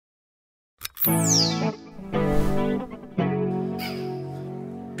Good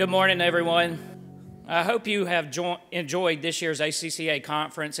morning, everyone. I hope you have enjoyed this year's ACCA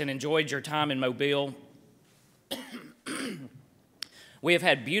conference and enjoyed your time in Mobile. We have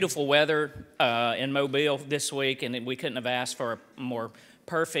had beautiful weather in Mobile this week, and we couldn't have asked for a more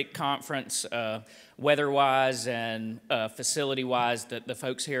perfect conference weather-wise and facility-wise. The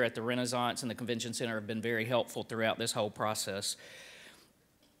folks here at the Renaissance and the Convention Center have been very helpful throughout this whole process.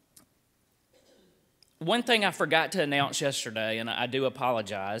 One thing I forgot to announce yesterday, and I do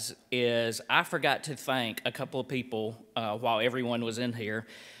apologize, is I forgot to thank a couple of people while everyone was in here.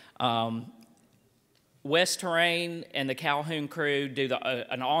 Wes Terrain and the Calhoun crew do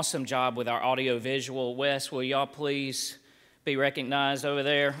an awesome job with our audio-visual. Wes, will y'all please be recognized over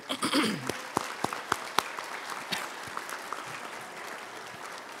there?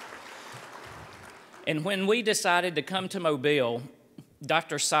 And when we decided to come to Mobile,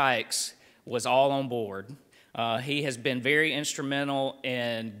 Dr. Sykes was all on board. He has been very instrumental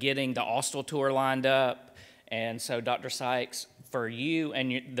in getting the Austell tour lined up. And so, Dr. Sykes, for you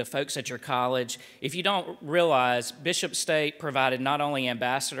and the folks at your college, if you don't realize, Bishop State provided not only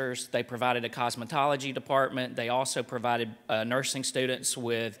ambassadors, they provided a cosmetology department, they also provided nursing students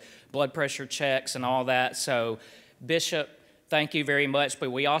with blood pressure checks and all that. So, Bishop, thank you very much,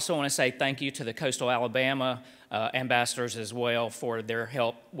 but we also want to say thank you to the Coastal Alabama ambassadors as well for their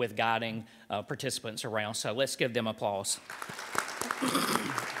help with guiding participants around. So let's give them applause.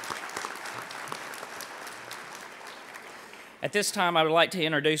 At this time, I would like to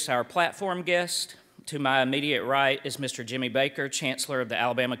introduce our platform guest. To my immediate right is Mr. Jimmy Baker, Chancellor of the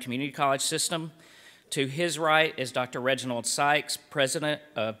Alabama Community College System. To his right is Dr. Reginald Sykes, President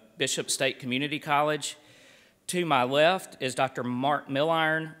of Bishop State Community College. To my left is Dr. Mark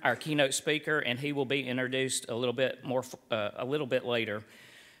Milliron, our keynote speaker, and he will be introduced a little bit later.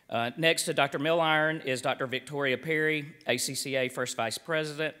 Next to Dr. Milliron is Dr. Victoria Perry, ACCA First Vice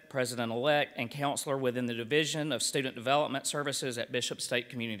President, President-elect, and Counselor within the Division of Student Development Services at Bishop State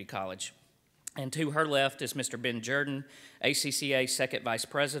Community College. And to her left is Mr. Ben Jordan, ACCA Second Vice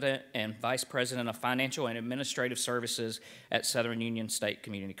President and Vice President of Financial and Administrative Services at Southern Union State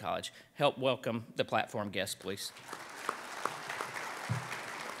Community College. Help welcome the platform guests, please.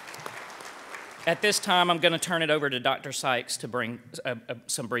 At this time, I'm going to turn it over to Dr. Sykes to bring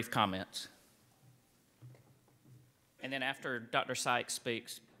some brief comments. And then after Dr. Sykes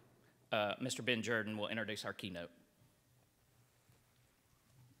speaks, Mr. Ben Jordan will introduce our keynote.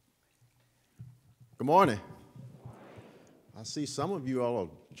 Good morning. I see some of you all are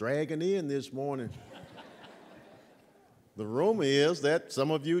dragging in this morning. The rumor is that some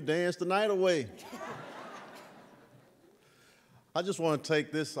of you danced the night away. I just want to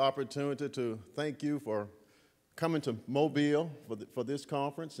take this opportunity to thank you for coming to Mobile for this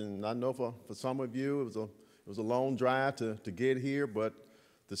conference. And I know for some of you it was a long drive to get here, but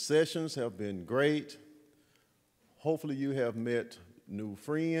the sessions have been great. Hopefully you have met new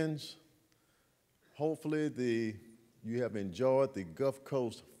friends. Hopefully you have enjoyed the Gulf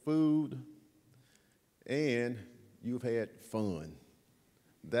Coast food and you've had fun.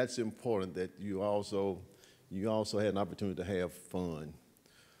 That's important, that you also had an opportunity to have fun.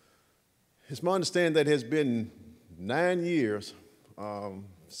 It's my understanding that it has been 9 years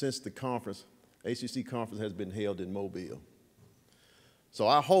since the conference, ACC conference has been held in Mobile. So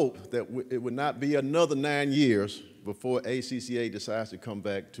I hope that it would not be another 9 years before ACCA decides to come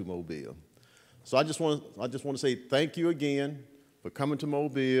back to Mobile. So I just want to say thank you again for coming to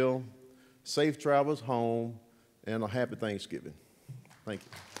Mobile, safe travels home, and a happy Thanksgiving. Thank you.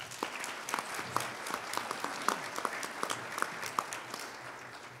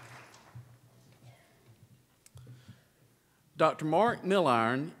 Dr. Mark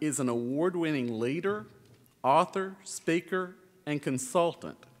Milliron is an award-winning leader, author, speaker, and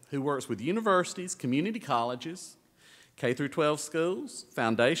consultant who works with universities, community colleges, K-12 schools,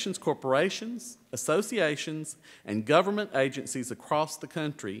 foundations, corporations, associations, and government agencies across the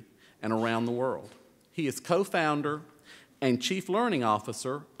country and around the world. He is co-founder and chief learning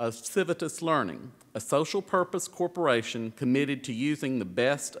officer of Civitas Learning, a social purpose corporation committed to using the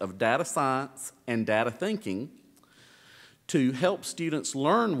best of data science and data thinking to help students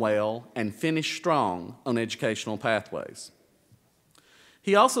learn well and finish strong on educational pathways.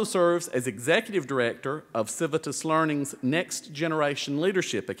 He also serves as executive director of Civitas Learning's Next Generation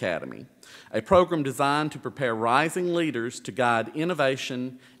Leadership Academy, a program designed to prepare rising leaders to guide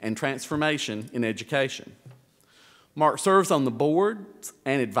innovation and transformation in education. Mark serves on the boards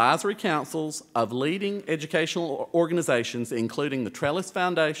and advisory councils of leading educational organizations, including the Trellis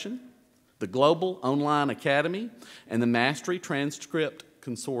Foundation, the Global Online Academy, and the Mastery Transcript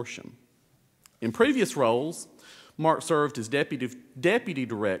Consortium. In previous roles, Mark served as Deputy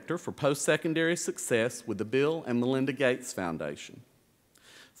Director for Post-Secondary Success with the Bill and Melinda Gates Foundation,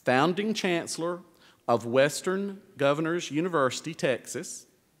 Founding Chancellor of Western Governors University, Texas,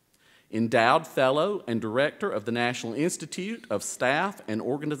 Endowed Fellow and Director of the National Institute of Staff and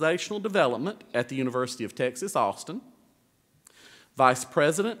Organizational Development at the University of Texas, Austin, Vice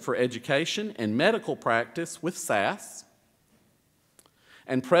President for Education and Medical Practice with SAS,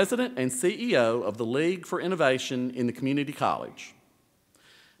 and President and CEO of the League for Innovation in the Community College.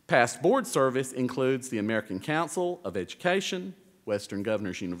 Past board service includes the American Council of Education, Western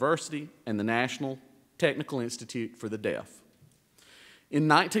Governors University, and the National Technical Institute for the Deaf. In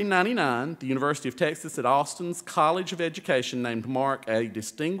 1999, the University of Texas at Austin's College of Education named Mark a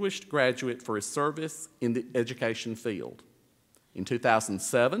distinguished graduate for his service in the education field. In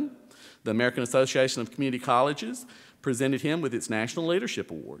 2007, the American Association of Community Colleges presented him with its National Leadership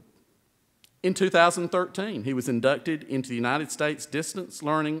Award. In 2013, he was inducted into the United States Distance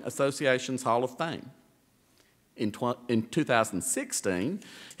Learning Association's Hall of Fame. In 2016,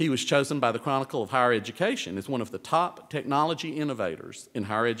 he was chosen by the Chronicle of Higher Education as one of the top technology innovators in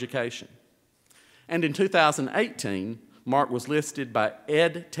higher education. And in 2018, Mark was listed by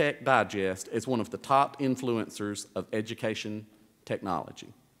EdTech Digest as one of the top influencers of education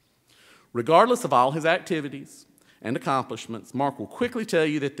technology. Regardless of all his activities and accomplishments, Mark will quickly tell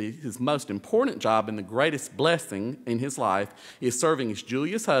you that his most important job and the greatest blessing in his life is serving as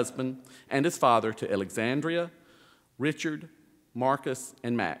Julia's husband and as father to Alexandria, Richard, Marcus,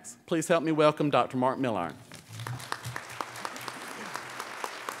 and Max. Please help me welcome Dr. Mark Milliron.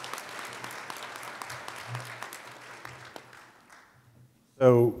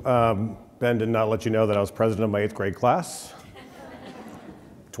 So Ben did not let you know that I was president of my 8th grade class.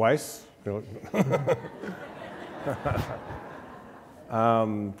 Twice.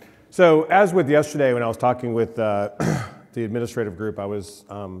 So as with yesterday when I was talking with the administrative group, I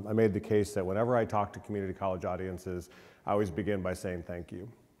made the case that whenever I talk to community college audiences, I always begin by saying thank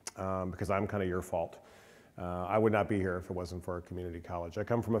you, because I'm kind of your fault. I would not be here if it wasn't for a community college. I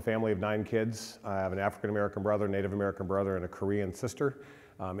come from a family of 9 kids. I have an African-American brother, Native American brother, and a Korean sister.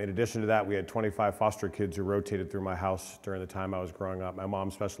 In addition to that, we had 25 foster kids who rotated through my house during the time I was growing up. My mom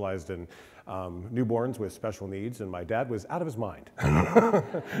specialized in newborns with special needs, and my dad was out of his mind.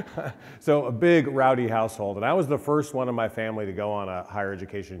 So a big, rowdy household. And I was the first one in my family to go on a higher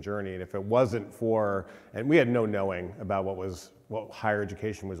education journey. And if it wasn't for, and we had no knowing about what higher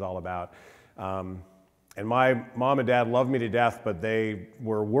education was all about. And my mom and dad loved me to death, but they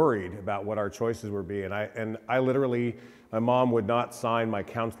were worried about what our choices would be. And I literally, my mom would not sign my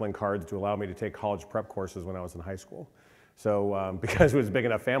counseling cards to allow me to take college prep courses when I was in high school. So because it was a big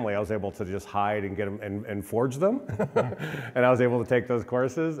enough family, I was able to just hide and get them and forge them. And I was able to take those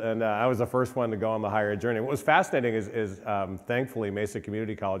courses. And I was the first one to go on the higher ed journey. What was fascinating is thankfully Mesa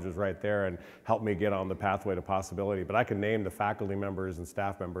Community College was right there and helped me get on the pathway to possibility. But I can name the faculty members and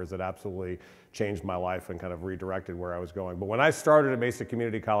staff members that absolutely changed my life and kind of redirected where I was going. But when I started at Mesa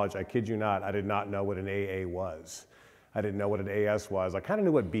Community College, I kid you not, I did not know what an AA was. I didn't know what an AS was. I kind of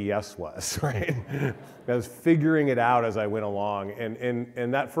knew what BS was, right? I was figuring it out as I went along.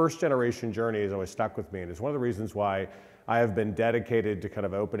 And that first generation journey has always stuck with me. And it's one of the reasons why I have been dedicated to kind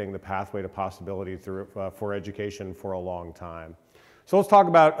of opening the pathway to possibility through, for education for a long time. So let's talk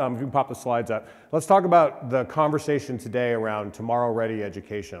about, if you can pop the slides up, let's talk about the conversation today around tomorrow-ready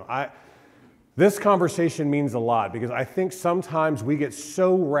education. This conversation means a lot because I think sometimes we get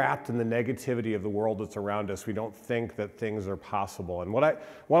so wrapped in the negativity of the world that's around us, we don't think that things are possible. And what I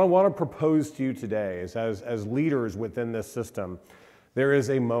want to propose to you today is as leaders within this system, there is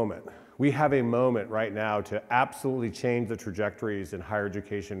a moment. We have a moment right now to absolutely change the trajectories in higher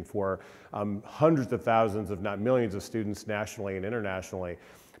education for hundreds of thousands, if not millions of students nationally and internationally.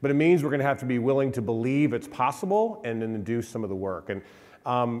 But it means we're going to have to be willing to believe it's possible and then do some of the work. And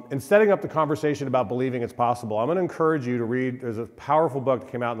in setting up the conversation about believing it's possible, I'm going to encourage you to read, there's a powerful book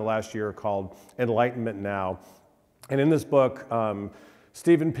that came out in the last year called Enlightenment Now. And in this book,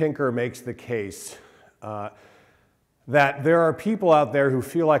 Steven Pinker makes the case that there are people out there who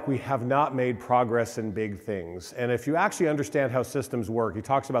feel like we have not made progress in big things. And if you actually understand how systems work, he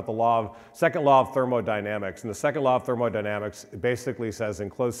talks about the second law of thermodynamics. And the second law of thermodynamics basically says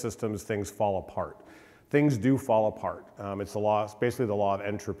in closed systems, things fall apart. Things do fall apart. It's basically the law of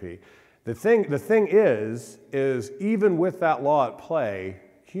entropy. The thing is even with that law at play,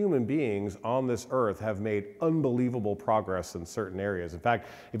 human beings on this earth have made unbelievable progress in certain areas. In fact,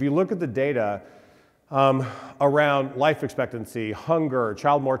 if you look at the data around life expectancy, hunger,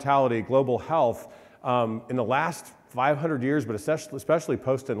 child mortality, global health, in the last 500 years, but especially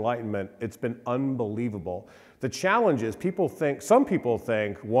post-Enlightenment, it's been unbelievable. The challenge is some people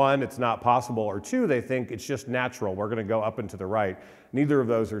think, one, it's not possible, or two, they think it's just natural. We're going to go up and to the right. Neither of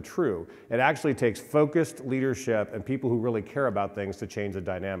those are true. It actually takes focused leadership and people who really care about things to change the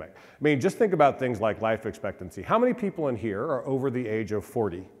dynamic. I mean, just think about things like life expectancy. How many people in here are over the age of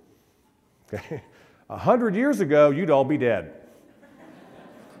 40? Okay. 100 years ago, you'd all be dead.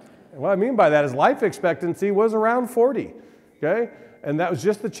 And what I mean by that is life expectancy was around 40, okay? And that was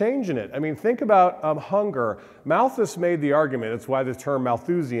just the change in it. I mean, think about hunger. Malthus made the argument, it's why the term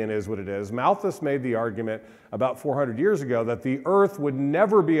Malthusian is what it is. Malthus made the argument about 400 years ago that the earth would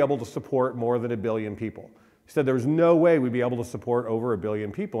never be able to support more than 1 billion people. He said there was no way we'd be able to support over 1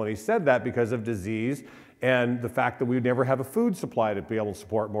 billion people. And he said that because of disease and the fact that we'd never have a food supply to be able to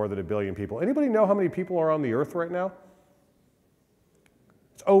support more than 1 billion people. Anybody know how many people are on the earth right now?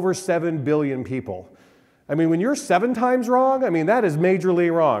 It's over 7 billion people. I mean, when you're 7 times wrong, I mean, that is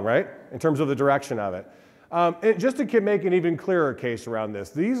majorly wrong, right? In terms of the direction of it. And just to make an even clearer case around this,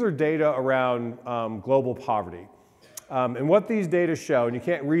 these are data around global poverty. And what these data show, and you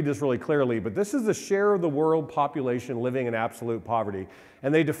can't read this really clearly, but this is the share of the world population living in absolute poverty.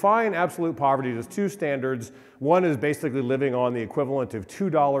 And they define absolute poverty as 2 standards. One is basically living on the equivalent of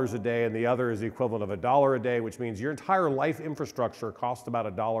 $2 a day, and the other is the equivalent of $1 a day, which means your entire life infrastructure costs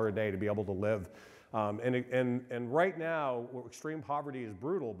about $1 a day to be able to live. And right now, extreme poverty is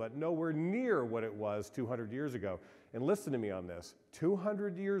brutal, but nowhere near what it was 200 years ago. And listen to me on this.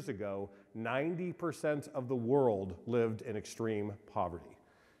 200 years ago, 90% of the world lived in extreme poverty.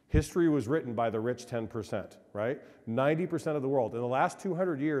 History was written by the rich 10%, right? 90% of the world. In the last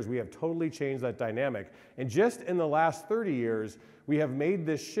 200 years, we have totally changed that dynamic. And just in the last 30 years, we have made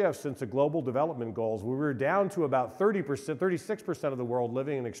this shift since the Global Development Goals. We were down to about 30%, 36% of the world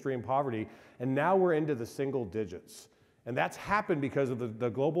living in extreme poverty, and now we're into the single digits. And that's happened because of the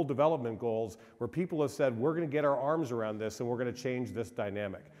Global Development Goals, where people have said, we're going to get our arms around this and we're going to change this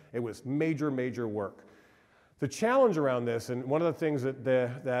dynamic. It was major, major work. The challenge around this, and one of the things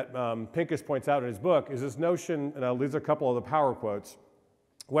that Pincus points out in his book, is this notion, and these are a couple of the power quotes,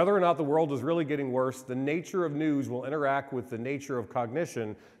 whether or not the world is really getting worse, the nature of news will interact with the nature of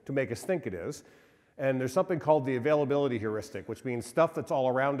cognition to make us think it is. And there's something called the availability heuristic, which means stuff that's all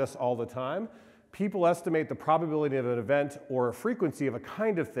around us all the time. People estimate the probability of an event or a frequency of a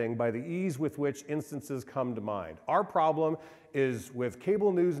kind of thing by the ease with which instances come to mind. Our problem is with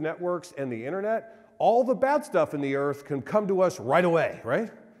cable news networks and the internet, all the bad stuff in the earth can come to us right away,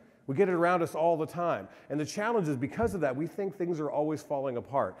 right? We get it around us all the time. And the challenge is because of that, we think things are always falling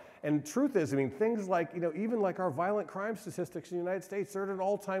apart. And truth is, I mean, things like, even like our violent crime statistics in the United States are at an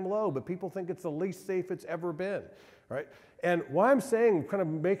all-time low, but people think it's the least safe it's ever been, right? And why I'm saying, kind of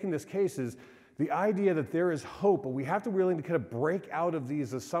making this case is, the idea that there is hope, but we have to really kind of break out of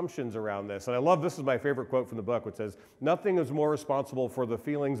these assumptions around this. And I love, this is my favorite quote from the book, which says, nothing is more responsible for the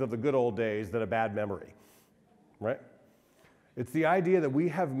feelings of the good old days than a bad memory, right? It's the idea that we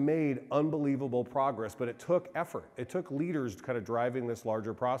have made unbelievable progress, but it took effort. It took leaders kind of driving this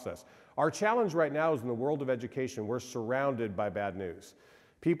larger process. Our challenge right now is in the world of education, we're surrounded by bad news.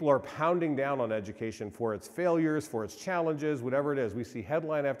 People are pounding down on education for its failures, for its challenges, whatever it is. We see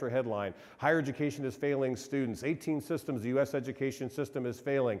headline after headline. Higher education is failing students. 18 systems, the U.S. education system is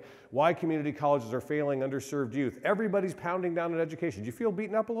failing. Why community colleges are failing underserved youth. Everybody's pounding down on education. Do you feel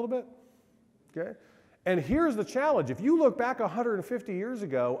beaten up a little bit? Okay. And here's the challenge. If you look back 150 years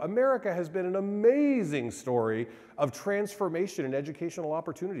ago, America has been an amazing story of transformation in educational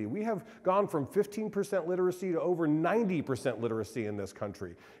opportunity. We have gone from 15% literacy to over 90% literacy in this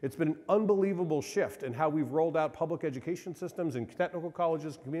country. It's been an unbelievable shift in how we've rolled out public education systems in technical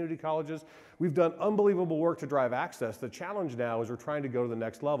colleges, community colleges. We've done unbelievable work to drive access. The challenge now is we're trying to go to the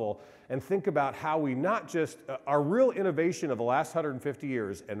next level and think about how we not just, our real innovation of the last 150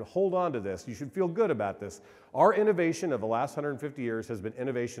 years, and hold on to this, you should feel good about this. Our innovation of the last 150 years has been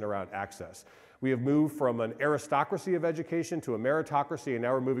innovation around access. We have moved from an aristocracy of education to a meritocracy, and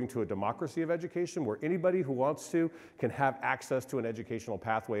now we're moving to a democracy of education where anybody who wants to can have access to an educational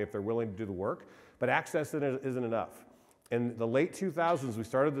pathway if they're willing to do the work, but access isn't enough. In the late 2000s, we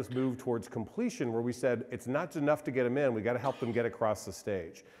started this move towards completion where we said it's not enough to get them in, we got to help them get across the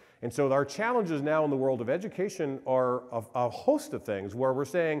stage. And so our challenges now in the world of education are a host of things where we're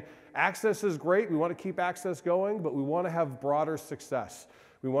saying access is great, we want to keep access going, but we want to have broader success.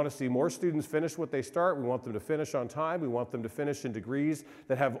 We want to see more students finish what they start. We want them to finish on time. We want them to finish in degrees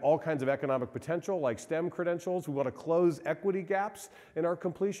that have all kinds of economic potential, like STEM credentials. We want to close equity gaps in our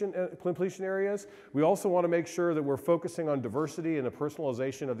completion areas. We also want to make sure that we're focusing on diversity and the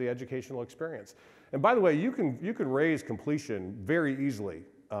personalization of the educational experience. And by the way, you can raise completion very easily.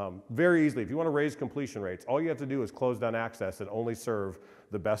 Very easily. If you want to raise completion rates, all you have to do is close down access and only serve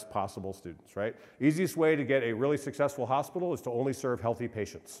the best possible students, right? Easiest way to get a really successful hospital is to only serve healthy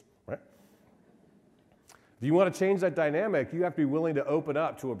patients, right? If you want to change that dynamic, you have to be willing to open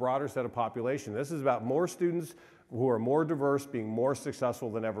up to a broader set of population. This is about more students who are more diverse being more successful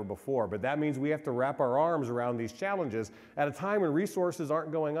than ever before. But that means we have to wrap our arms around these challenges at a time when resources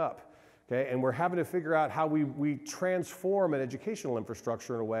aren't going up. Okay, and we're having to figure out how we transform an educational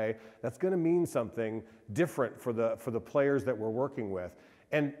infrastructure in a way that's going to mean something different for the players that we're working with.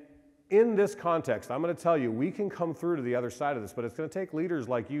 And in this context, I'm going to tell you, we can come through to the other side of this, but it's going to take leaders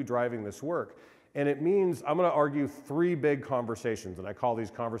like you driving this work. And it means I'm going to argue 3 big conversations, and I call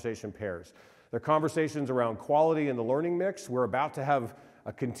these conversation pairs. They're conversations around quality in the learning mix. We're about to have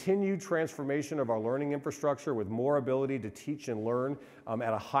a continued transformation of our learning infrastructure with more ability to teach and learn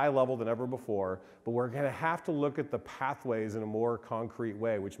at a high level than ever before. But we're going to have to look at the pathways in a more concrete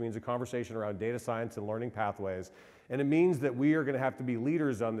way, which means a conversation around data science and learning pathways. And it means that we are going to have to be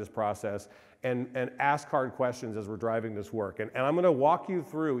leaders on this process and ask hard questions as we're driving this work. And I'm going to walk you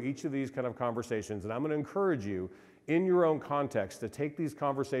through each of these kind of conversations, and I'm going to encourage you in your own context to take these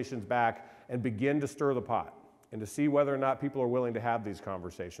conversations back and begin to stir the pot, and to see whether or not people are willing to have these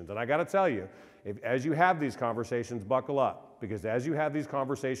conversations. And I got to tell you, as you have these conversations, buckle up, because as you have these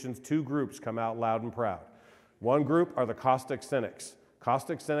conversations, 2 groups come out loud and proud. One group are the caustic cynics.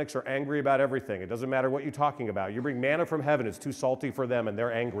 Caustic cynics are angry about everything. It doesn't matter what you're talking about. You bring manna from heaven, it's too salty for them, and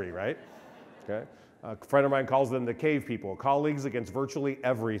they're angry, right? Okay. A friend of mine calls them the cave people, colleagues against virtually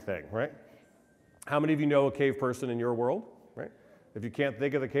everything, right? How many of you know a cave person in your world, right? If you can't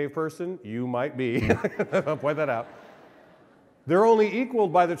think of the cave person, you might be. I'll point that out. They're only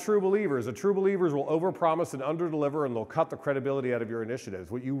equaled by the true believers. The true believers will overpromise and underdeliver, and they'll cut the credibility out of your initiatives.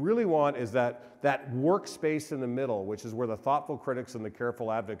 What you really want is that workspace in the middle, which is where the thoughtful critics and the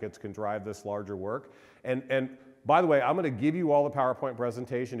careful advocates can drive this larger work. And by the way, I'm going to give you all the PowerPoint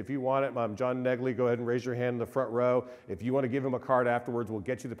presentation. If you want it, John Negley, go ahead and raise your hand in the front row. If you want to give him a card afterwards, we'll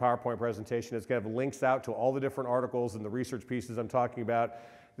get you the PowerPoint presentation. It's going to have links out to all the different articles and the research pieces I'm talking about.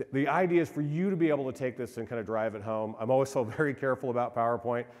 The idea is for you to be able to take this and kind of drive it home. I'm also very careful about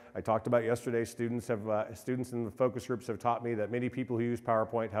PowerPoint. I talked about yesterday, students in the focus groups have taught me that many people who use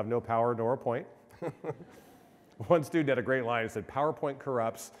PowerPoint have no power nor a point. One student had a great line. It said, PowerPoint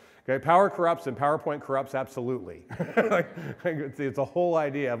corrupts. Okay, power corrupts and PowerPoint corrupts absolutely. It's a whole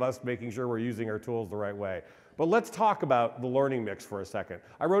idea of us making sure we're using our tools the right way. But let's talk about the learning mix for a second.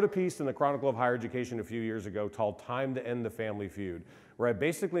 I wrote a piece in the Chronicle of Higher Education a few years ago called Time to End the Family Feud, where I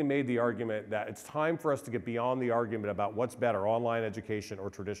basically made the argument that it's time for us to get beyond the argument about what's better, online education or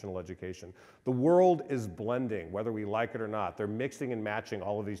traditional education. The world is blending, whether we like it or not. They're mixing and matching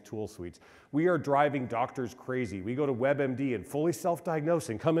all of these tool suites. We are driving doctors crazy. We go to WebMD and fully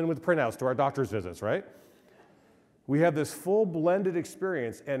self-diagnosing, come in with printouts to our doctor's visits, right? We have this full blended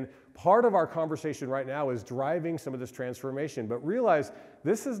experience, and part of our conversation right now is driving some of this transformation. But realize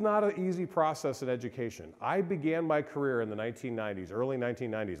this is not an easy process in education. I began my career in the 1990s, early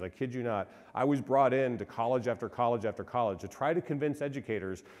 1990s, I kid you not. I was brought in to college after college after college to try to convince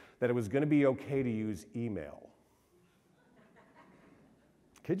educators that it was going to be okay to use email.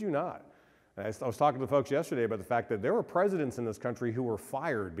 Kid you not. I was talking to folks yesterday about the fact that there were presidents in this country who were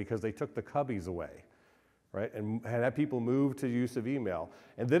fired because they took the cubbies away, right? And had people move to use of email.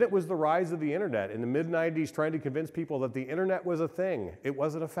 And then it was the rise of the internet in the mid-90s, trying to convince people that the internet was a thing. It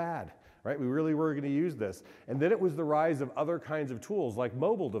wasn't a fad, right? We really were going to use this. And then it was the rise of other kinds of tools like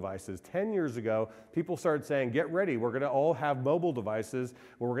mobile devices. 10 years ago, people started saying, get ready, we're going to all have mobile devices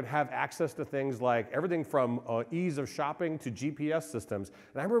where we're going to have access to things like everything from ease of shopping to GPS systems.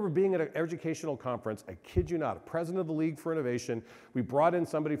 And I remember being at an educational conference, I kid you not, a president of the League for Innovation, we brought in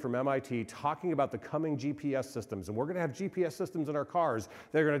somebody from MIT talking about the coming GPS systems. And we're going to have GPS systems in our cars.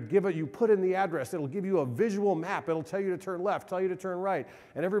 They're going to give it, you put in the address, it'll give you a visual map, it'll tell you to turn left, tell you to turn right.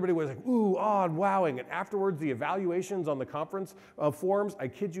 And everybody was like, ooh, ah, and wowing. And afterwards, the evaluations on the conference forums, I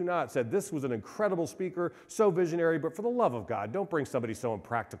kid you not, said this was an incredible speaker, so visionary, but for the love of God, don't bring somebody so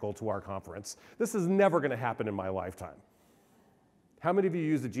impractical to our conference. This is never going to happen in my lifetime. How many of you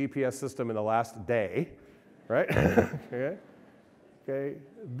used a GPS system in the last day, right? Okay. Okay?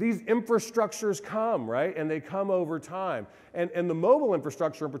 These infrastructures come, right? And they come over time. And the mobile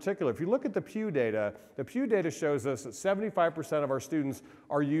infrastructure in particular, if you look at the Pew data shows us that 75% of our students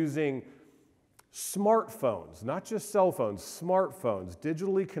are using smartphones, not just cell phones, smartphones,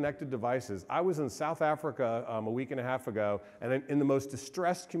 digitally connected devices. I was in South Africa a week and a half ago, and in the most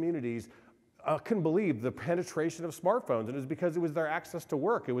distressed communities, I couldn't believe the penetration of smartphones, and it was because it was their access to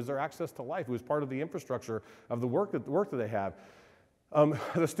work, it was their access to life, it was part of the infrastructure of the work that they have.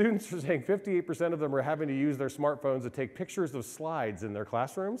 The students are saying 58% of them are having to use their smartphones to take pictures of slides in their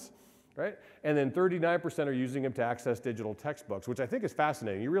classrooms, right? And then 39% are using them to access digital textbooks, which I think is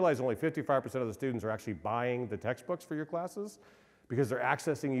fascinating. You realize only 55% of the students are actually buying the textbooks for your classes because they're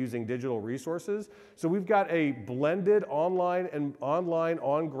accessing using digital resources. So we've got a blended online,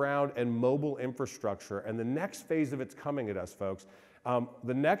 on ground, and mobile infrastructure. And the next phase of it's coming at us, folks.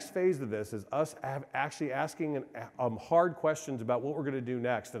 The next phase of this is us actually asking hard questions about what we're going to do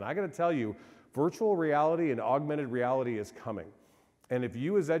next. And I got to tell you, virtual reality and augmented reality is coming. And if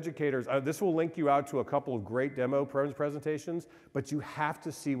you as educators, this will link you out to a couple of great demo presentations, but you have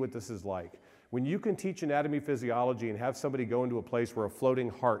to see what this is like. When you can teach anatomy, physiology, and have somebody go into a place where a floating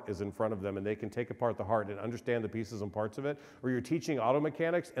heart is in front of them and they can take apart the heart and understand the pieces and parts of it, or you're teaching auto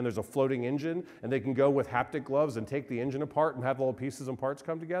mechanics and there's a floating engine and they can go with haptic gloves and take the engine apart and have all the pieces and parts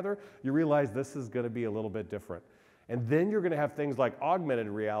come together, you realize this is going to be a little bit different. And then you're going to have things like augmented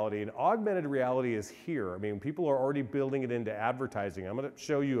reality, and augmented reality is here. I mean, people are already building it into advertising. I'm going to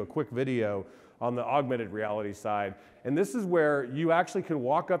show you a quick video on the augmented reality side. And this is where you actually can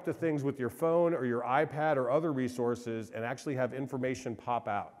walk up to things with your phone or your iPad or other resources and actually have information pop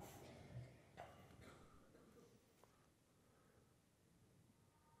out.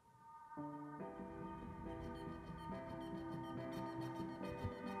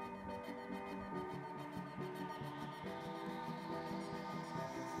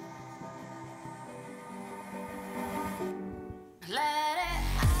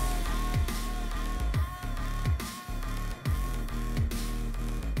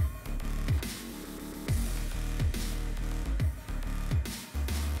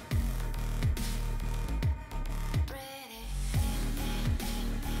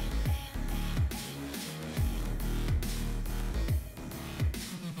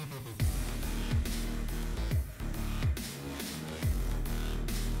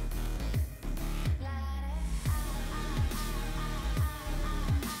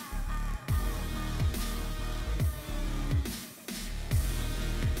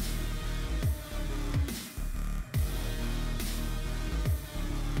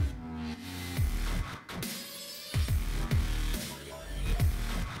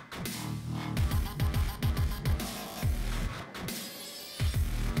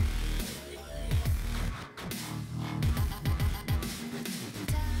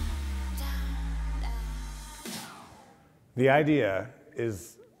 The idea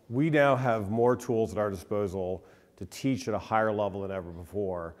is we now have more tools at our disposal to teach at a higher level than ever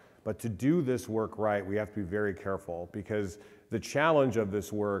before. But to do this work right, we have to be very careful, because the challenge of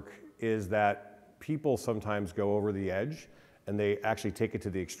this work is that people sometimes go over the edge and they actually take it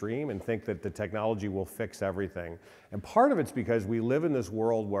to the extreme and think that the technology will fix everything. And part of it's because we live in this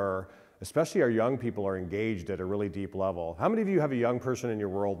world where especially our young people are engaged at a really deep level. How many of you have a young person in your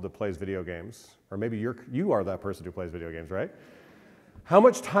world that plays video games? Or maybe you are that person who plays video games, right? How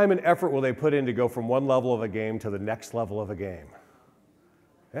much time and effort will they put in to go from one level of a game to the next level of a game?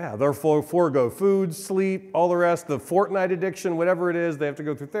 Yeah, they'll forego food, sleep, all the rest, the Fortnite addiction, whatever it is, they have to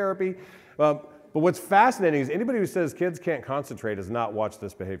go through therapy. But what's fascinating is anybody who says kids can't concentrate has not watched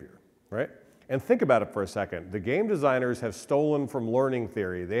this behavior, right? And think about it for a second. The game designers have stolen from learning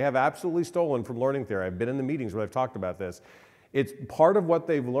theory. They have absolutely stolen from learning theory. I've been in the meetings where I've talked about this. It's part of what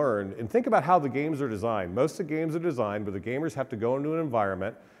they've learned. And think about how the games are designed. Most of the games are designed where the gamers have to go into an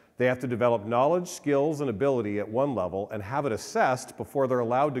environment. They have to develop knowledge, skills, and ability at one level and have it assessed before they're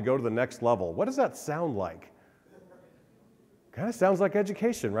allowed to go to the next level. What does that sound like? Kind of sounds like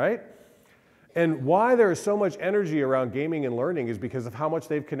education, right? And why there is so much energy around gaming and learning is because of how much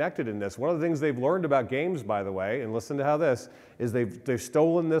they've connected in this. One of the things they've learned about games, by the way, and listen to how this, is they've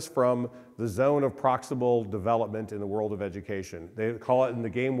stolen this from the zone of proximal development in the world of education. They call it in the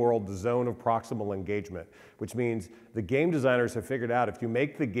game world the zone of proximal engagement, which means the game designers have figured out if you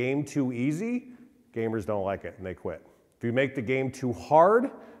make the game too easy, gamers don't like it and they quit. If you make the game too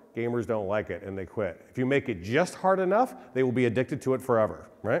hard, gamers don't like it and they quit. If you make it just hard enough, they will be addicted to it forever,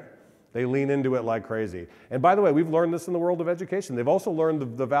 right? They lean into it like crazy. And by the way, we've learned this in the world of education. They've also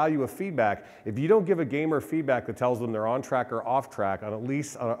learned the value of feedback. If you don't give a gamer feedback that tells them they're on track or off track, on at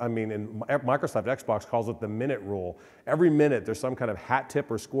least, Microsoft Xbox calls it the minute rule. Every minute there's some kind of hat tip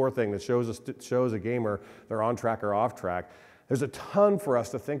or score thing that shows a gamer they're on track or off track. There's a ton for us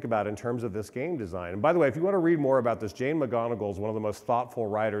to think about in terms of this game design. And by the way, if you want to read more about this, Jane McGonigal is one of the most thoughtful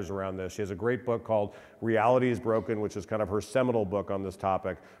writers around this. She has a great book called Reality is Broken, which is kind of her seminal book on this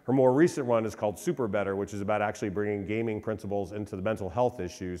topic. Her more recent one is called Super Better, which is about actually bringing gaming principles into the mental health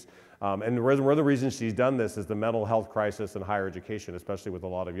issues. And one of the reasons she's done this is the mental health crisis in higher education, especially with a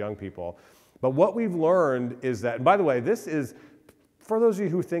lot of young people. But what we've learned is that, and by the way, this is, for those of you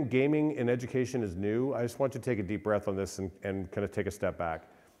who think gaming in education is new, I just want you to take a deep breath on this and kind of take a step back.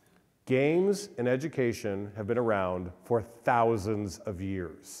 Games in education have been around for thousands of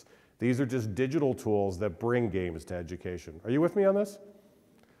years. These are just digital tools that bring games to education. Are you with me on this?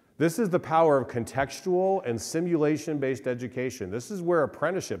 This is the power of contextual and simulation-based education. This is where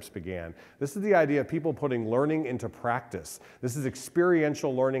apprenticeships began. This is the idea of people putting learning into practice. This is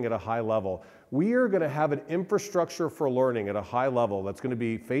experiential learning at a high level. We are going to have an infrastructure for learning at a high level that's going to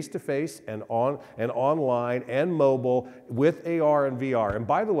be face-to-face and online and mobile with AR and VR. And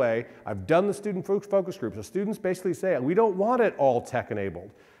by the way, I've done the student focus groups. The students basically say, we don't want it all tech-enabled.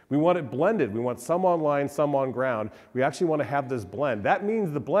 We want it blended. We want some online, some on ground. We actually want to have this blend. That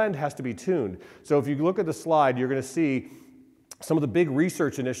means the blend has to be tuned. So if you look at the slide, you're going to see some of the big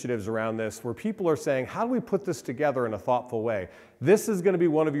research initiatives around this where people are saying, how do we put this together in a thoughtful way? This is going to be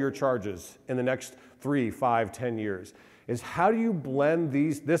one of your charges in the next 3, 5, 10 years, is how do you blend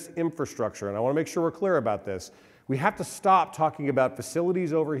this infrastructure? And I want to make sure we're clear about this. We have to stop talking about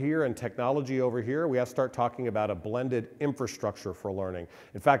facilities over here and technology over here. We have to start talking about a blended infrastructure for learning.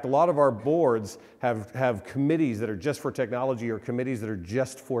 In fact, a lot of our boards have committees that are just for technology or committees that are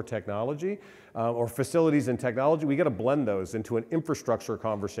just for technology or facilities and technology. We got to blend those into an infrastructure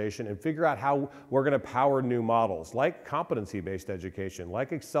conversation and figure out how we're going to power new models like competency-based education,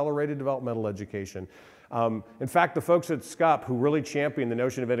 like accelerated developmental education. In fact, the folks at SCUP who really champion the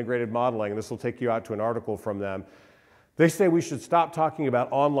notion of integrated modeling, and this will take you out to an article from them, they say we should stop talking about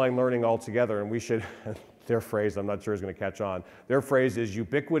online learning altogether and we should, their phrase, I'm not sure is going to catch on, their phrase is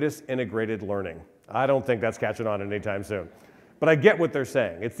ubiquitous integrated learning. I don't think that's catching on anytime soon. But I get what they're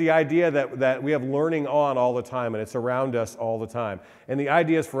saying. It's the idea that we have learning on all the time and it's around us all the time. And the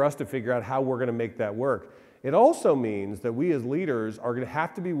idea is for us to figure out how we're going to make that work. It also means that we as leaders are going to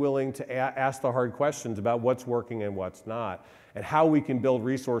have to be willing to ask the hard questions about what's working and what's not, and how we can build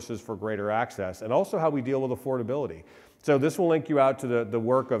resources for greater access, and also how we deal with affordability. So this will link you out to the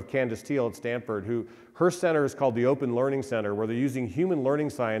work of Candace Teal at Stanford, who her center is called the Open Learning Center, where they're using human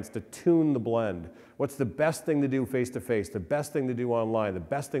learning science to tune the blend. What's the best thing to do face-to-face, the best thing to do online, the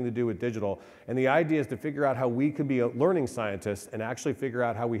best thing to do with digital? And the idea is to figure out how we can be learning scientists and actually figure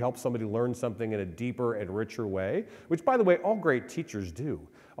out how we help somebody learn something in a deeper and richer way, which, by the way, all great teachers do.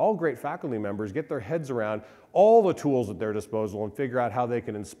 All great faculty members get their heads around all the tools at their disposal and figure out how they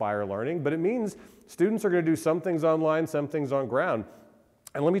can inspire learning. But it means students are going to do some things online, some things on ground.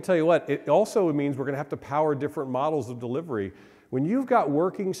 And let me tell you what, it also means we're going to have to power different models of delivery. When you've got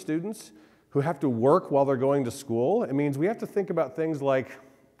working students who have to work while they're going to school, it means we have to think about things like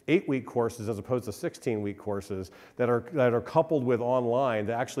 8-week courses as opposed to 16-week courses that are coupled with online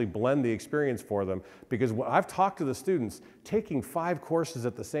to actually blend the experience for them. Because I've talked to the students, taking 5 courses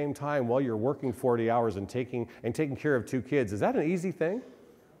at the same time while you're working 40 hours and taking care of 2 kids, is that an easy thing?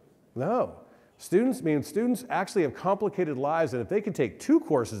 No. Students actually have complicated lives, and if they can take 2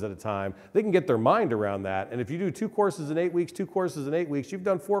 courses at a time, they can get their mind around that. And if you do 2 courses in 8 weeks, 2 courses in 8 weeks, you've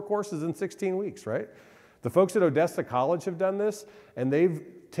done 4 courses in 16 weeks, right? The folks at Odessa College have done this, and they've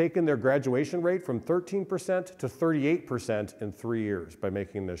taken their graduation rate from 13% to 38% in 3 years by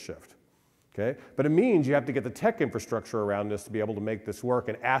making this shift. Okay? But it means you have to get the tech infrastructure around this to be able to make this work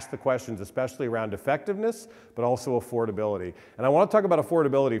and ask the questions, especially around effectiveness, but also affordability. And I want to talk about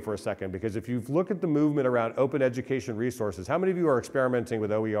affordability for a second, because if you look at the movement around open education resources, how many of you are experimenting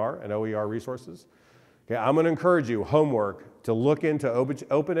with OER and OER resources? Okay, I'm going to encourage you, homework, to look into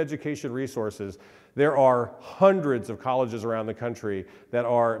open education resources. There are hundreds of colleges around the country that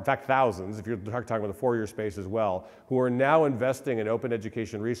are, in fact, thousands, if you're talking about the 4-year space as well, who are now investing in open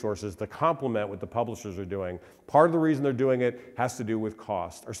education resources to complement what the publishers are doing. Part of the reason they're doing it has to do with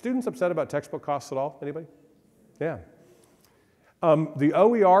cost. Are students upset about textbook costs at all? Anybody? Yeah. The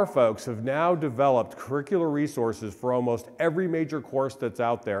OER folks have now developed curricular resources for almost every major course that's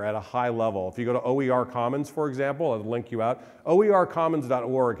out there at a high level. If you go to OER Commons, for example, I'll link you out.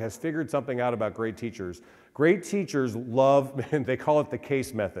 OERcommons.org has figured something out about great teachers. Great teachers love, they call it the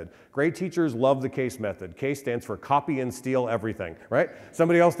CASE method. Great teachers love the CASE method. CASE stands for copy and steal everything, right?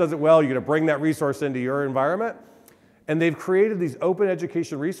 Somebody else does it well, you're gonna bring that resource into your environment. And they've created these open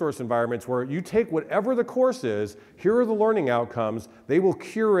education resource environments where you take whatever the course is, here are the learning outcomes, they will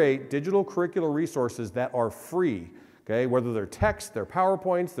curate digital curricular resources that are free, okay? Whether they're text, they're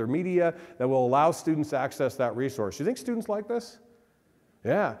PowerPoints, they're media, that will allow students to access that resource. Do you think students like this?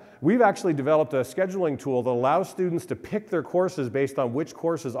 Yeah, we've actually developed a scheduling tool that allows students to pick their courses based on which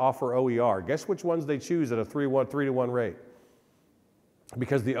courses offer OER. Guess which ones they choose at a 3-to-1 rate?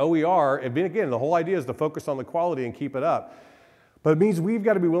 Because the OER, and again, the whole idea is to focus on the quality and keep it up. But it means we've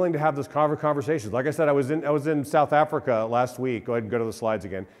got to be willing to have those conversations. Like I said, I was in South Africa last week. Go ahead and go to the slides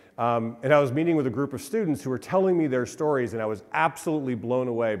again. And I was meeting with a group of students who were telling me their stories, and I was absolutely blown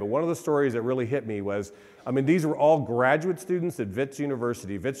away. But one of the stories that really hit me was, these were all graduate students at Wits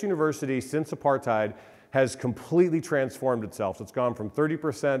University. Wits University, since apartheid, has completely transformed itself. It's gone from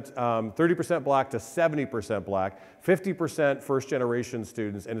 30% black to 70% black, 50% first-generation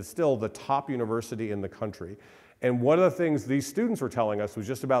students, and it's still the top university in the country. And one of the things these students were telling us was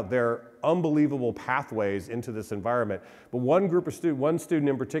just about their unbelievable pathways into this environment. But one student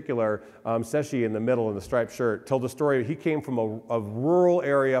in particular, Seshi in the middle in the striped shirt, told the story. He came from a rural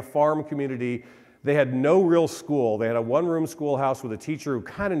area, farm community. They had no real school. They had a one-room schoolhouse with a teacher who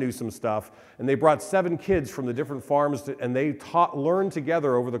kind of knew some stuff, and they brought 7 kids from the different farms, and they learned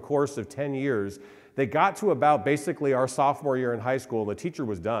together over the course of 10 years. They got to about basically our sophomore year in high school, and the teacher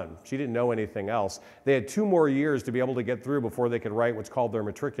was done. She didn't know anything else. They had 2 more years to be able to get through before they could write what's called their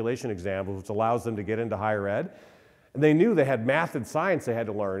matriculation exam, which allows them to get into higher ed. And they knew they had math and science they had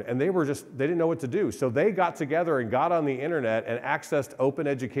to learn, and they didn't know what to do. So they got together and got on the internet and accessed open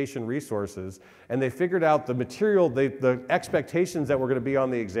education resources, and they figured out the material, the expectations that were going to be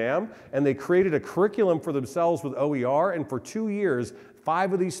on the exam, and they created a curriculum for themselves with OER, and for 2 years,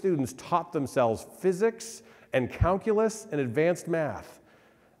 5 of these students taught themselves physics and calculus and advanced math,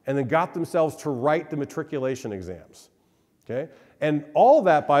 and then got themselves to write the matriculation exams, okay? And all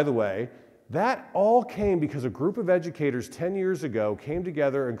that, by the way, that all came because a group of educators 10 years ago came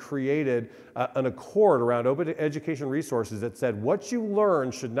together and created an accord around open education resources that said what you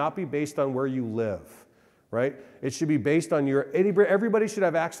learn should not be based on where you live, right? It should be based on everybody should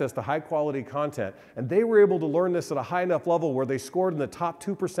have access to high quality content. And they were able to learn this at a high enough level where they scored in the top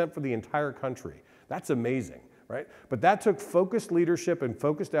 2% for the entire country. That's amazing, right? But that took focused leadership and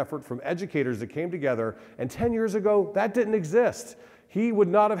focused effort from educators that came together, and 10 years ago, that didn't exist. He would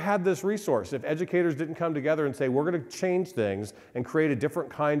not have had this resource if educators didn't come together and say, we're going to change things and create a different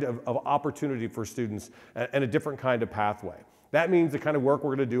kind of opportunity for students and a different kind of pathway. That means the kind of work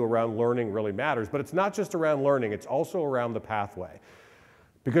we're going to do around learning really matters, but it's not just around learning, it's also around the pathway.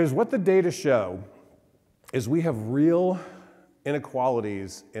 Because what the data show is we have real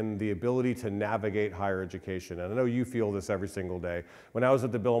inequalities in the ability to navigate higher education. And I know you feel this every single day. When I was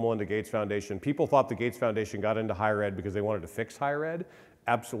at the Bill and Melinda Gates Foundation, people thought the Gates Foundation got into higher ed because they wanted to fix higher ed.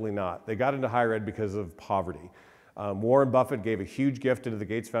 Absolutely not. They got into higher ed because of poverty. Warren Buffett gave a huge gift into the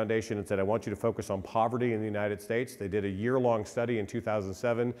Gates Foundation and said, I want you to focus on poverty in the United States. They did a year-long study in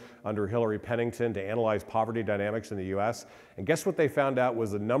 2007 under Hillary Pennington to analyze poverty dynamics in the US. And guess what they found out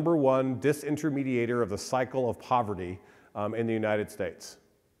was the #1 disintermediator of the cycle of poverty in the United States.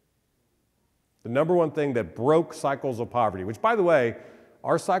 The #1 thing that broke cycles of poverty, which, by the way,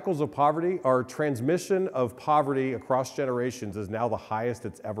 our cycles of poverty, our transmission of poverty across generations is now the highest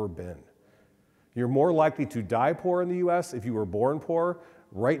it's ever been. You're more likely to die poor in the US if you were born poor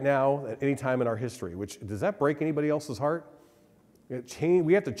right now at any time in our history, which, does that break anybody else's heart?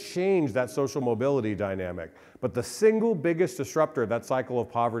 We have to change that social mobility dynamic. But the single biggest disruptor of that cycle of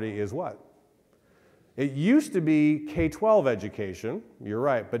poverty is what? It used to be K-12 education, you're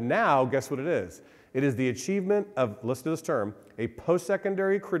right, but now, guess what it is? It is the achievement of, listen to this term, a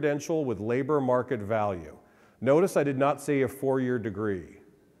post-secondary credential with labor market value. Notice I did not say a 4-year degree.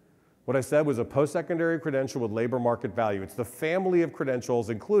 What I said was a post-secondary credential with labor market value. It's the family of credentials,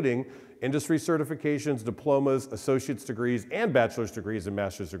 including industry certifications, diplomas, associate's degrees, and bachelor's degrees and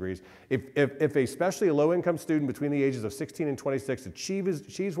master's degrees. If especially a low-income student between the ages of 16 and 26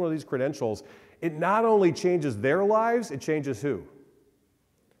 achieves one of these credentials, it not only changes their lives, it changes who?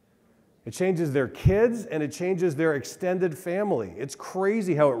 It changes their kids, and it changes their extended family. It's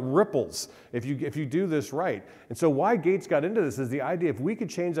crazy how it ripples if you do this right. And so why Gates got into this is the idea if we could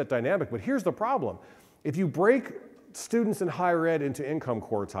change that dynamic. But here's the problem. If you break students in higher ed into income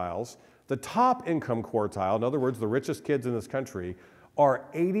quartiles, the top income quartile, in other words, the richest kids in this country, are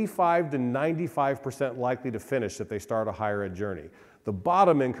 85 to 95% likely to finish if they start a higher ed journey. The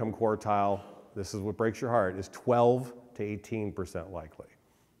bottom income quartile this is what breaks your heart, is 12 to 18% likely,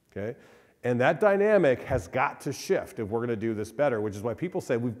 okay? And that dynamic has got to shift if we're going to do this better, which is why people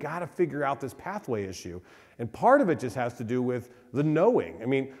say we've got to figure out this pathway issue. And part of it just has to do with the knowing. I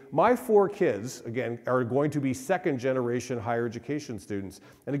mean, my 4 kids, again, are going to be second-generation higher education students.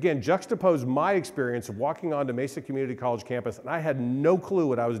 And again, juxtapose my experience of walking onto Mesa Community College campus, and I had no clue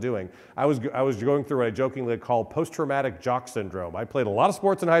what I was doing. I was going through what I jokingly call post-traumatic jock syndrome. I played a lot of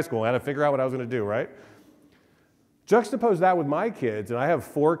sports in high school, and I had to figure out what I was going to do, right? Juxtapose that with my kids, and I have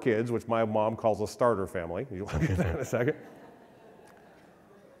 4 kids, which my mom calls a starter family. You'll look at that in a second.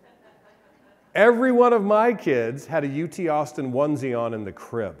 Every one of my kids had a UT Austin onesie on in the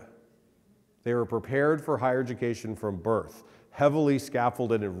crib. They were prepared for higher education from birth, heavily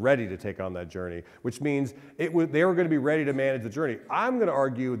scaffolded and ready to take on that journey, which means they were going to be ready to manage the journey. I'm going to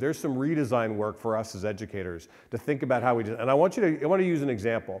argue there's some redesign work for us as educators to think about how we do, and I want to use an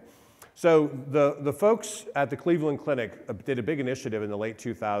example. So the folks at the Cleveland Clinic did a big initiative in the late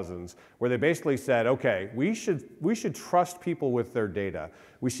 2000s where they basically said, okay, we should trust people with their data.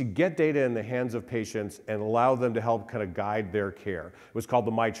 We should get data in the hands of patients and allow them to help kind of guide their care. It was called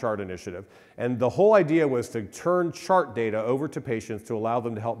the MyChart initiative. And the whole idea was to turn chart data over to patients to allow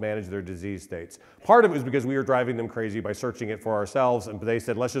them to help manage their disease states. Part of it was because we were driving them crazy by searching it for ourselves, and they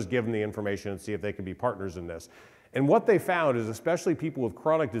said, let's just give them the information and see if they can be partners in this. And what they found is, especially people with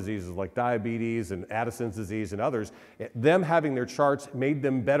chronic diseases like diabetes and Addison's disease and others, them having their charts made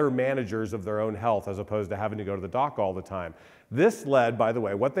them better managers of their own health as opposed to having to go to the doc all the time. This led, by the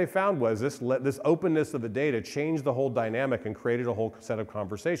way, what they found was this openness of the data changed the whole dynamic and created a whole set of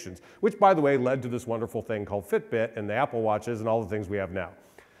conversations, which, by the way, led to this wonderful thing called Fitbit and the Apple Watches and all the things we have now.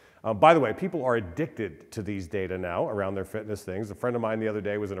 By the way, people are addicted to these data now around their fitness things. A friend of mine the other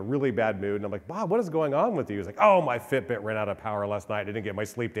day was in a really bad mood, and I'm like, Bob, what is going on with you? He was like, oh, my Fitbit ran out of power last night. I didn't get my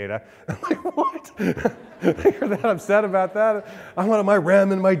sleep data. I'm like, what? You're that upset about that? I wanted my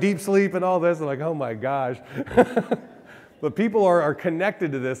REM and my deep sleep and all this. I'm like, oh my gosh. But people are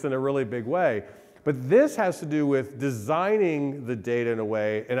connected to this in a really big way. But this has to do with designing the data in a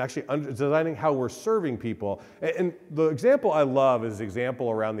way and actually designing how we're serving people. And the example I love is the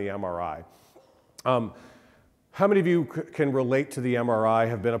example around the MRI. How many of you can relate to the MRI,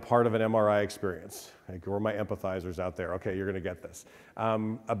 have been a part of an MRI experience? Like, who are my empathizers out there? Okay, you're going to get this.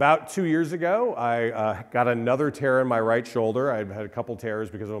 About 2 years ago, I got another tear in my right shoulder. I'd had a couple tears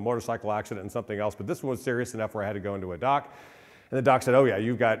because of a motorcycle accident and something else, but this one was serious enough where I had to go into a doc. And the doc said, oh yeah,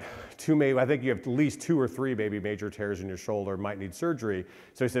 you've got I think you have at least 2 or 3 maybe major tears in your shoulder, might need surgery.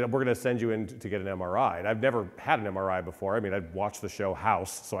 So he said, we're gonna send you in to get an MRI. And I've never had an MRI before. I mean, I'd watched the show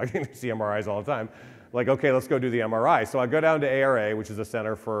House, so I can see MRIs all the time. Like, okay, let's go do the MRI. So I go down to ARA, which is a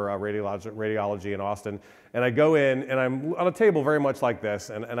center for radiology in Austin, and I go in, and I'm on a table very much like this,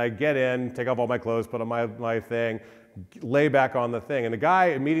 and I get in, take off all my clothes, put on my thing, lay back on the thing, and the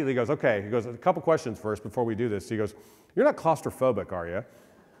guy immediately goes, okay, he goes, a couple questions first before we do this. He goes, you're not claustrophobic, are you?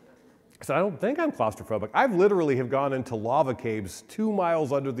 I said, I don't think I'm claustrophobic. I've literally have gone into lava caves 2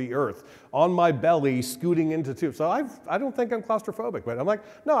 miles under the earth on my belly, scooting into tubes. So I don't think I'm claustrophobic. But I'm like,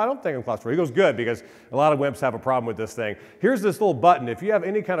 no, I don't think I'm claustrophobic. He goes, good, because a lot of wimps have a problem with this thing. Here's this little button. If you have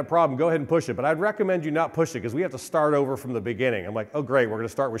any kind of problem, go ahead and push it. But I'd recommend you not push it because we have to start over from the beginning. I'm like, oh, great, we're going to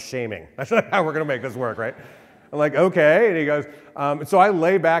start with shaming. That's how we're going to make this work, right? I'm like, okay, and he goes, so I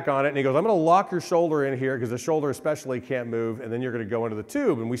lay back on it, and he goes, I'm gonna lock your shoulder in here, because the shoulder especially can't move, and then you're gonna go into the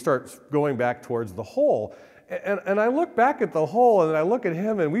tube, and we start going back towards the hole. And I look back at the hole, and then I look at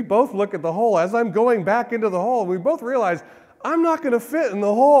him, and we both look at the hole. As I'm going back into the hole, we both realize, I'm not gonna fit in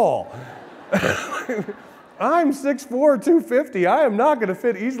the hole. I'm 6'4", 250. I am not going to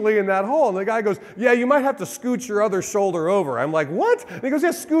fit easily in that hole. And the guy goes, yeah, you might have to scooch your other shoulder over. I'm like, what? And he goes, yeah,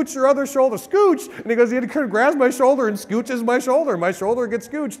 scooch your other shoulder. Scooch. And he goes, he grabs my shoulder and scooches my shoulder. My shoulder gets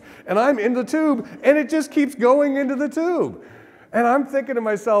scooched. And I'm in the tube. And it just keeps going into the tube. And I'm thinking to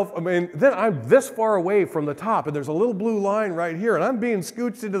myself, I mean, then I'm this far away from the top, and there's a little blue line right here, and I'm being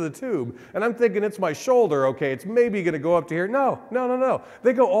scooched into the tube. And I'm thinking, it's my shoulder. Okay, it's maybe going to go up to here. No.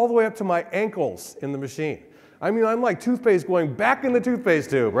 They go all the way up to my ankles in the machine. I mean, I'm like toothpaste going back in the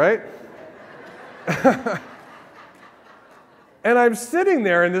toothpaste tube, right? And I'm sitting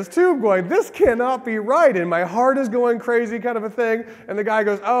there in this tube going, this cannot be right. And my heart is going crazy, kind of a thing. And the guy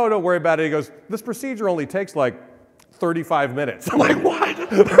goes, oh, don't worry about it. He goes, this procedure only takes like 35 minutes. I'm like, what?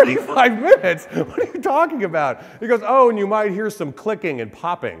 35 minutes? What are you talking about? He goes, oh, and you might hear some clicking and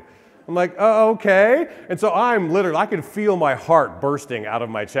popping. I'm I'm like, oh, okay. And so I'm literally, I could feel my heart bursting out of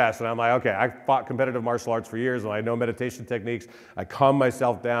my chest. And I'm like, okay, I fought competitive martial arts for years, and I know meditation techniques. I calm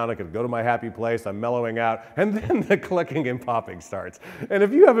myself down. I could go to my happy place. I'm mellowing out. And then the clicking and popping starts. And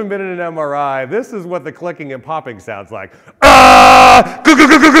if you haven't been in an MRI, this is what the clicking and popping sounds like. Ah!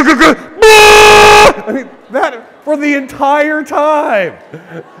 I mean, that for the entire time.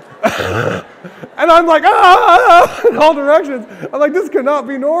 And I'm like, in all directions. I'm like, this cannot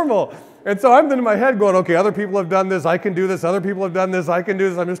be normal. And so I'm in my head going, okay, other people have done this, I can do this, other people have done this, I can do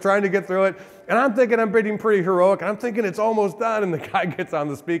this, I'm just trying to get through it. And I'm thinking I'm being pretty heroic, and I'm thinking it's almost done, and the guy gets on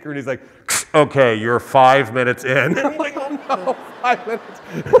the speaker and he's like, okay, you're 5 minutes in. And I'm like, oh no, 5 minutes.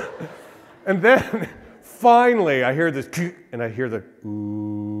 And then finally I hear this, and I hear the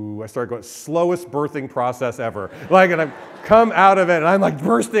ooh, I start going, slowest birthing process ever. Like, and I come out of it, and I'm like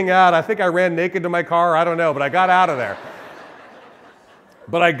bursting out. I think I ran naked to my car, I don't know, but I got out of there.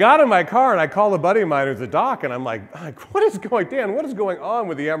 But I got in my car, and I called a buddy of mine who's a doc, and I'm like, what is going on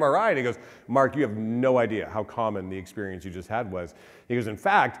with the MRI? And he goes, Mark, you have no idea how common the experience you just had was. He goes, in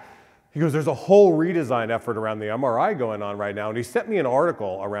fact, there's a whole redesign effort around the MRI going on right now. And he sent me an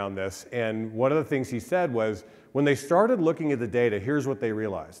article around this, and one of the things he said was, when they started looking at the data, here's what they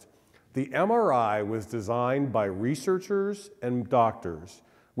realized. The MRI was designed by researchers and doctors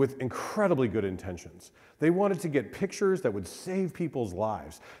with incredibly good intentions. They wanted to get pictures that would save people's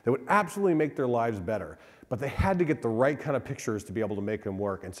lives, that would absolutely make their lives better. But they had to get the right kind of pictures to be able to make them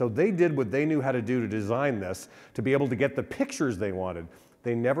work. And so they did what they knew how to do to design this, to be able to get the pictures they wanted.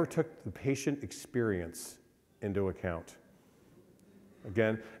 They never took the patient experience into account.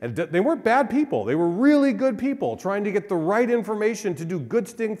 Again, and they weren't bad people. They were really good people trying to get the right information to do good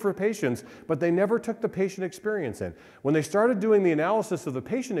things for patients, but they never took the patient experience in. When they started doing the analysis of the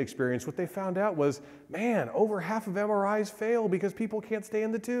patient experience, what they found out was, man, over half of MRIs fail because people can't stay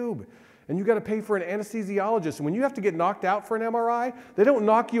in the tube. And you got to pay for an anesthesiologist. And when you have to get knocked out for an MRI, they don't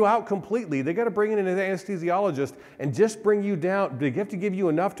knock you out completely. They got to bring in an anesthesiologist and just bring you down. They have to give you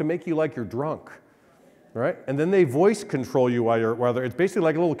enough to make you like you're drunk. Right? And then they voice control you while it's basically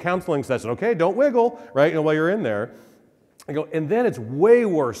like a little counseling session. Okay, don't wiggle, right? While you're in there. And then it's way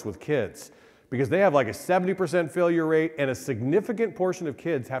worse with kids because they have like a 70% failure rate, and a significant portion of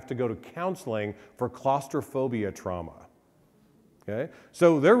kids have to go to counseling for claustrophobia trauma. Okay?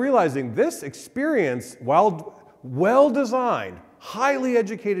 So they're realizing this experience, while well-designed, highly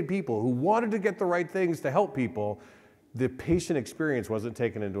educated people who wanted to get the right things to help people, the patient experience wasn't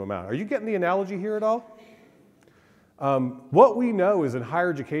taken into account. Are you getting the analogy here at all? What we know is in higher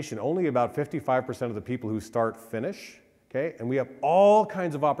education, only about 55% of the people who start finish, okay? And we have all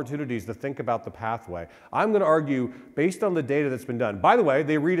kinds of opportunities to think about the pathway. I'm going to argue, based on the data that's been done. By the way,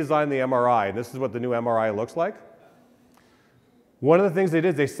 they redesigned the MRI, and this is what the new MRI looks like. One of the things they did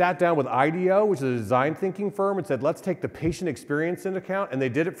is they sat down with IDEO, which is a design thinking firm, and said, let's take the patient experience into account, and they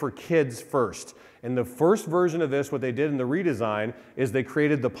did it for kids first. In the first version of this, what they did in the redesign is they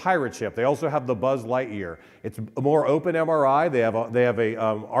created the Pirate Ship. They also have the Buzz Lightyear. It's a more open MRI. They have a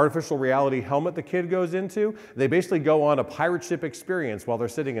artificial reality helmet the kid goes into. They basically go on a pirate ship experience while they're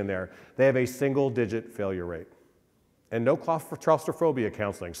sitting in there. They have a single-digit failure rate. And no claustrophobia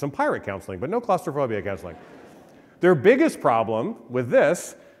counseling. Some pirate counseling, but no claustrophobia counseling. Their biggest problem with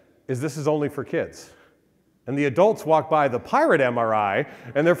this is only for kids. And the adults walk by the pirate MRI,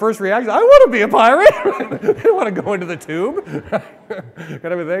 and their first reaction is, I want to be a pirate. They don't want to go into the tube, kind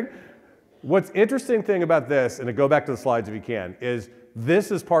of a thing. What's interesting thing about this, and to go back to the slides if you can, is this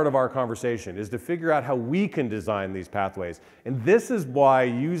is part of our conversation, is to figure out how we can design these pathways. And this is why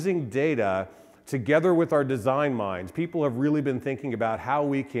using data together with our design minds, people have really been thinking about how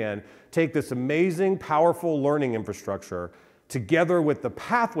we can take this amazing, powerful learning infrastructure together with the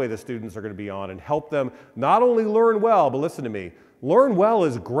pathway the students are going to be on and help them not only learn well, but listen to me, learn well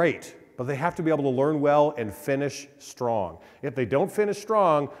is great, but they have to be able to learn well and finish strong. If they don't finish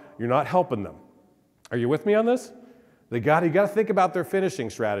strong, you're not helping them. Are you with me on this? You got to think about their finishing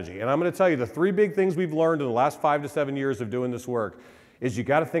strategy. And I'm going to tell you the 3 big things we've learned in the last 5 to 7 years of doing this work is you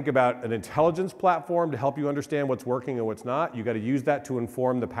got to think about an intelligence platform to help you understand what's working and what's not. You got to use that to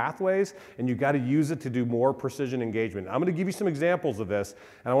inform the pathways, and you got to use it to do more precision engagement. I'm going to give you some examples of this,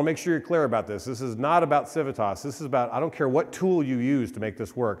 and I want to make sure you're clear about this. This is not about Civitas. This is about, I don't care what tool you use to make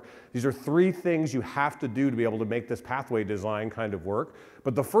this work. These are 3 things you have to do to be able to make this pathway design kind of work.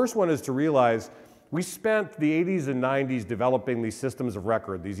 But the first one is to realize we spent the 80s and 90s developing these systems of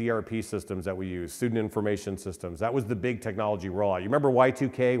record, these ERP systems that we use, student information systems. That was the big technology rollout. You remember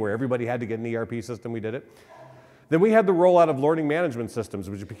Y2K, where everybody had to get an ERP system? We did it. Then we had the rollout of learning management systems,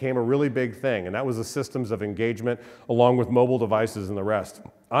 which became a really big thing, and that was the systems of engagement along with mobile devices and the rest.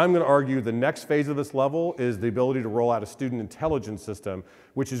 I'm going to argue the next phase of this level is the ability to roll out a student intelligence system,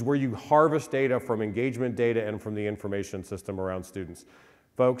 which is where you harvest data from engagement data and from the information system around students.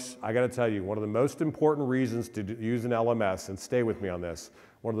 Folks, I got to tell you, one of the most important reasons to use an LMS, and stay with me on this,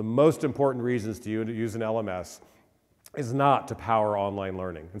 one of the most important reasons to use an LMS is not to power online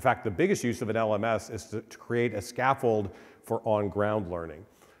learning. In fact, the biggest use of an LMS is to create a scaffold for on-ground learning.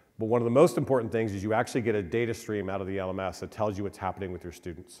 But one of the most important things is you actually get a data stream out of the LMS that tells you what's happening with your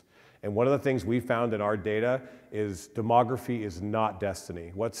students. And one of the things we found in our data is demography is not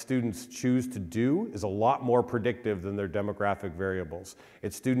destiny. What students choose to do is a lot more predictive than their demographic variables.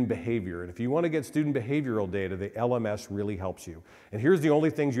 It's student behavior. And if you want to get student behavioral data, the LMS really helps you. And here's the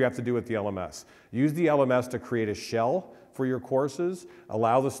only things you have to do with the LMS. Use the LMS to create a shell for your courses,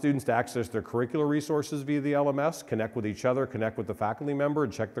 allow the students to access their curricular resources via the LMS, connect with each other, connect with the faculty member,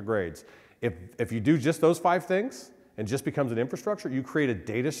 and check their grades. If you do just those 5 things, and just becomes an infrastructure, you create a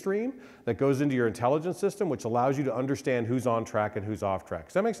data stream that goes into your intelligence system, which allows you to understand who's on track and who's off track.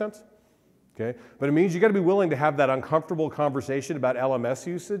 Does that make sense? Okay? But it means you got to be willing to have that uncomfortable conversation about LMS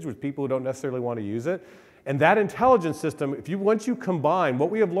usage with people who don't necessarily want to use it. And that intelligence system, once you combine,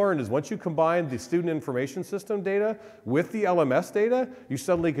 what we have learned is once you combine the student information system data with the LMS data, you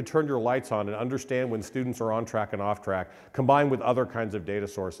suddenly can turn your lights on and understand when students are on track and off track, combined with other kinds of data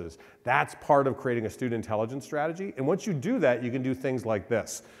sources. That's part of creating a student intelligence strategy. And once you do that, you can do things like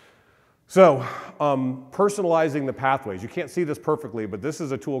this. So, personalizing the pathways. You can't see this perfectly, but this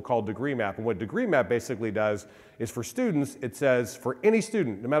is a tool called Degree Map. And what Degree Map basically does is for students, it says for any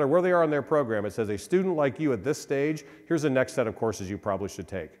student, no matter where they are in their program, it says a student like you at this stage, here's the next set of courses you probably should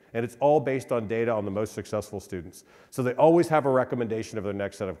take. And it's all based on data on the most successful students. So they always have a recommendation of their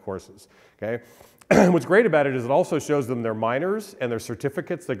next set of courses, okay? What's great about it is it also shows them their minors and their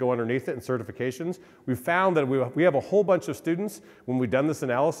certificates that go underneath it and certifications. We found that we have a whole bunch of students, when we've done this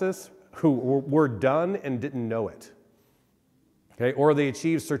analysis, who were done and didn't know it, okay? Or they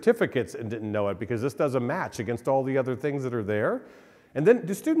achieved certificates and didn't know it because this does a match against all the other things that are there. And then,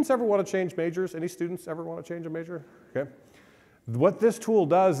 do students ever want to change majors? Any students ever want to change a major? Okay. What this tool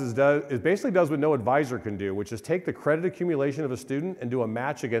does is basically does what no advisor can do, which is take the credit accumulation of a student and do a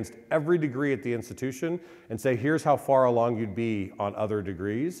match against every degree at the institution and say, here's how far along you'd be on other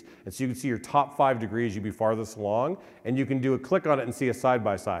degrees. And so you can see your top 5 degrees you'd be farthest along, and you can do a click on it and see a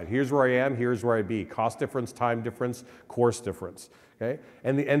side-by-side. Here's where I am, here's where I'd be. Cost difference, time difference, course difference. Okay?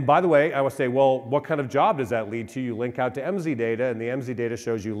 And by the way, I would say, well, what kind of job does that lead to? You link out to MZ data, and the MZ data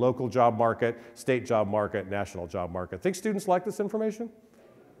shows you local job market, state job market, national job market. Think students like this information?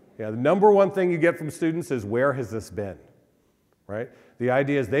 Yeah, the number one thing you get from students is, where has this been? Right? The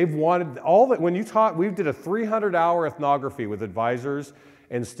idea is they've wanted all that. When you talk, we did a 300-hour ethnography with advisors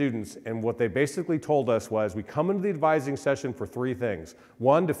and students, and what they basically told us was, we come into the advising session for 3 things.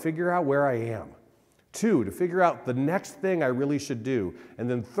 1, to figure out where I am. 2, to figure out the next thing I really should do. And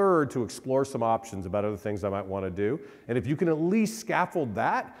then 3rd, to explore some options about other things I might want to do. And if you can at least scaffold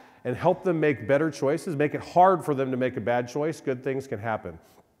that and help them make better choices, make it hard for them to make a bad choice, good things can happen.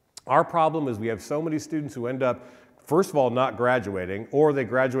 Our problem is we have so many students who end up, first of all, not graduating, or they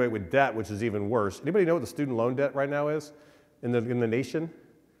graduate with debt, which is even worse. Anybody know what the student loan debt right now is in the nation?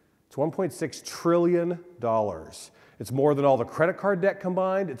 It's $1.6 trillion. It's more than all the credit card debt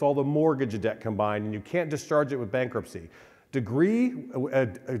combined. It's all the mortgage debt combined, and you can't discharge it with bankruptcy. If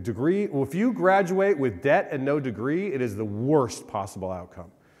you graduate with debt and no degree, it is the worst possible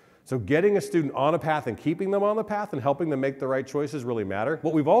outcome. So getting a student on a path and keeping them on the path and helping them make the right choices really matter.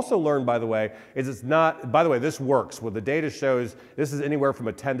 What we've also learned, by the way, is it's not, by the way, this works. What the data shows, this is anywhere from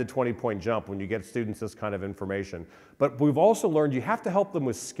a 10 to 20 point jump when you get students this kind of information. But we've also learned you have to help them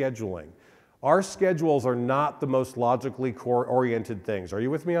with scheduling. Our schedules are not the most logically oriented things. Are you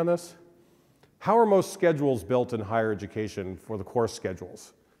with me on this? How are most schedules built in higher education for the course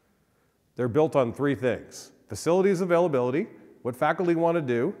schedules? They're built on 3 things: facilities availability, what faculty want to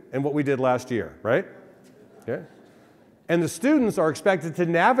do, and what we did last year, right? Okay. And the students are expected to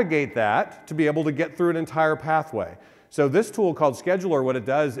navigate that to be able to get through an entire pathway. So this tool called Scheduler, what it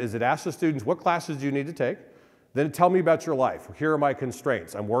does is it asks the students, what classes do you need to take? Then tell me about your life. Here are my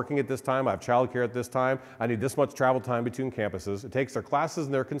constraints. I'm working at this time, I have childcare at this time, I need this much travel time between campuses. It takes their classes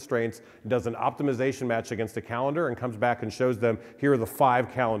and their constraints, does an optimization match against a calendar, and comes back and shows them, here are the 5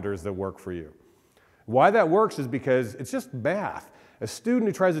 calendars that work for you. Why that works is because it's just math. A student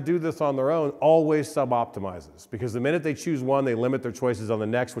who tries to do this on their own always sub-optimizes, because the minute they choose one, they limit their choices on the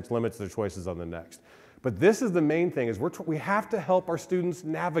next, which limits their choices on the next. But this is the main thing, is we have to help our students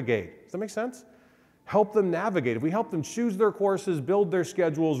navigate. Does that make sense? help them navigate. If we help them choose their courses, build their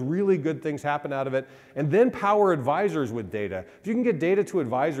schedules, really good things happen out of it, and then power advisors with data. If you can get data to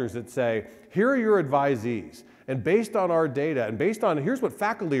advisors that say, here are your advisees, and based on our data, and based on, here's what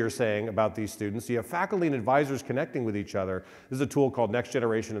faculty are saying about these students, you have faculty and advisors connecting with each other. This is a tool called Next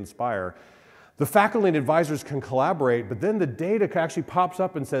Generation Inspire. The faculty and advisors can collaborate, but then the data actually pops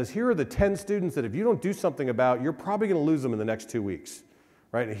up and says, here are the 10 students that if you don't do something about, you're probably going to lose them in the next 2 weeks.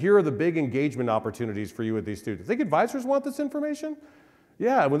 Right? And here are the big engagement opportunities for you with these students. Think advisors want this information?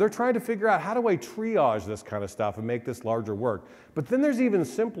 Yeah, when they're trying to figure out how do I triage this kind of stuff and make this larger work. But then there's even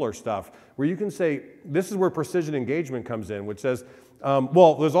simpler stuff where you can say, this is where precision engagement comes in, which says,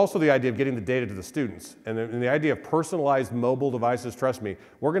 well, there's also the idea of getting the data to the students. And the idea of personalized mobile devices, trust me,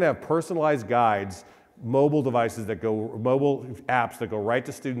 we're going to have personalized guides, mobile devices that go, mobile apps that go right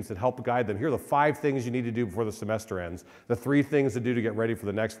to students that help guide them. Here are the 5 things you need to do before the semester ends, the 3 things to do to get ready for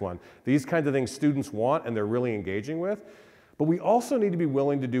the next one. These kinds of things students want and they're really engaging with. But we also need to be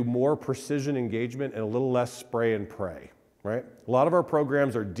willing to do more precision engagement and a little less spray and pray, right? A lot of our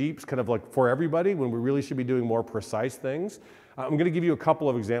programs are deep, kind of like for everybody, when we really should be doing more precise things. I'm going to give you a couple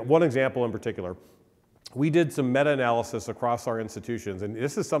of examples, one example in particular. We did some meta-analysis across our institutions, and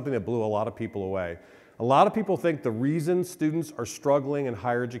this is something that blew a lot of people away. A lot of people think the reason students are struggling in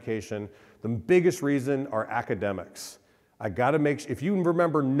higher education, the biggest reason are academics. I got to make sure, if you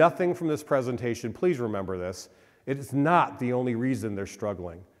remember nothing from this presentation, please remember this. It is not the only reason they're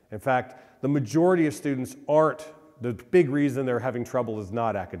struggling. In fact, the majority of students aren't, the big reason they're having trouble is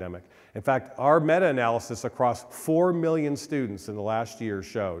not academic. In fact, our meta-analysis across 4 million students in the last year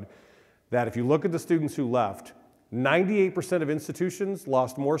showed that if you look at the students who left, 98% of institutions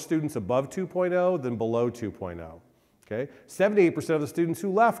lost more students above 2.0 than below 2.0. Okay? 78% of the students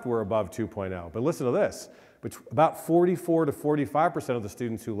who left were above 2.0. But listen to this, about 44 to 45% of the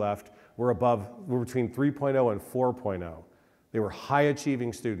students who left were between 3.0 and 4.0. They were high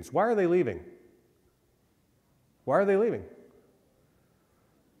achieving students. Why are they leaving? Why are they leaving?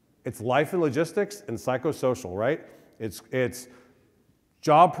 It's life and logistics and psychosocial, right? It's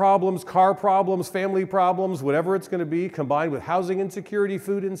job problems, car problems, family problems, whatever it's going to be, combined with housing insecurity,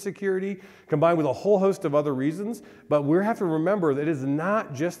 food insecurity, combined with a whole host of other reasons. But we have to remember that it is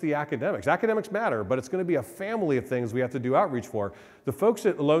not just the academics. Academics matter, but it's going to be a family of things we have to do outreach for. The folks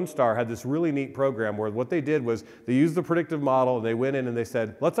at Lone Star had this really neat program where what they did was they used the predictive model and they went in and they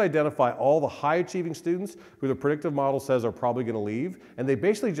said, let's identify all the high achieving students who the predictive model says are probably going to leave. And they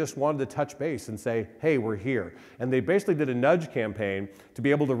basically just wanted to touch base and say, hey, we're here. And they basically did a nudge campaign to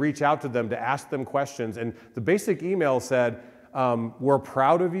be able to reach out to them, to ask them questions. And the basic email said, we're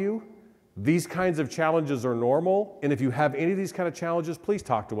proud of you. These kinds of challenges are normal, and if you have any of these kind of challenges, please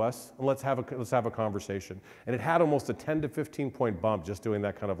talk to us and let's have a conversation. And it had almost a 10 to 15 point bump just doing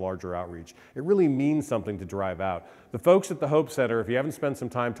that kind of larger outreach. It really means something to drive out. The folks at the Hope Center, if you haven't spent some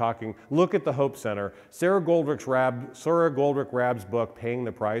time talking, look at the Hope Center. Sarah Goldrick Rab's book, Paying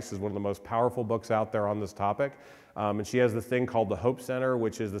the Price, is one of the most powerful books out there on this topic. And she has this thing called the Hope Center,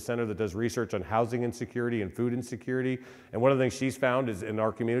 which is the center that does research on housing insecurity and food insecurity. And one of the things she's found is in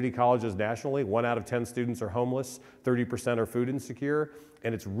our community colleges nationally, 1 out of 10 students are homeless, 30% are food insecure,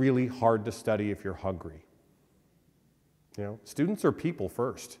 and it's really hard to study if you're hungry. You know, students are people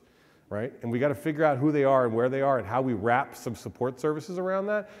first, right? And we got to figure out who they are and where they are and how we wrap some support services around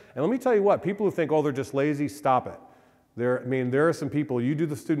that. And let me tell you what, people who think, oh, they're just lazy, stop it. There are some people, you do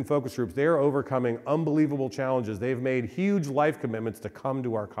the student focus groups, they are overcoming unbelievable challenges. They've made huge life commitments to come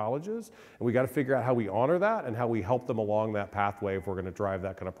to our colleges, and we got to figure out how we honor that and how we help them along that pathway if we're going to drive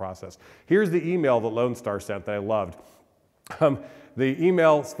that kind of process. Here's the email that Lone Star sent that I loved. The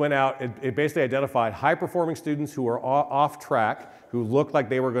email went out, it basically identified high-performing students who are off track, who looked like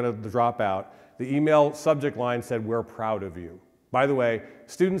they were going to drop out. The email subject line said, we're proud of you. By the way,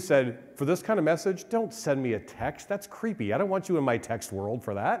 students said, for this kind of message, don't send me a text. That's creepy. I don't want you in my text world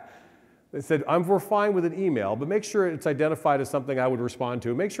for that. They said, we're fine with an email, but make sure it's identified as something I would respond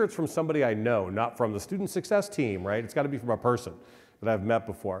to. Make sure it's from somebody I know, not from the student success team, right? It's got to be from a person that I've met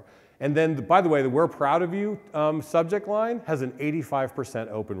before. And then, by the way, the we're proud of you subject line has an 85%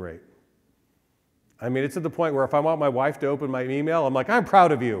 open rate. I mean, it's at the point where if I want my wife to open my email, I'm like, I'm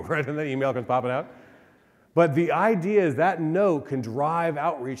proud of you, right? And the email comes popping out. But the idea is that note can drive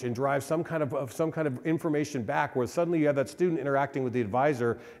outreach and drive some kind of information back where suddenly you have that student interacting with the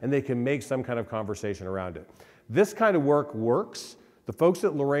advisor and they can make some kind of conversation around it. This kind of work works. The folks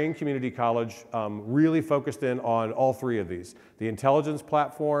at Lorain Community College really focused in on all 3 of these. The intelligence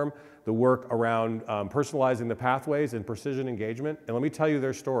platform, the work around personalizing the pathways and precision engagement. And let me tell you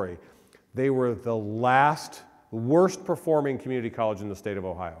their story. They were the worst performing community college in the state of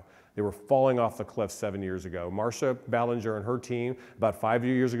Ohio. They were falling off the cliff 7 years ago. Marcia Ballinger and her team, about 5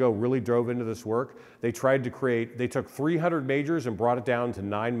 years ago, really drove into this work. They took 300 majors and brought it down to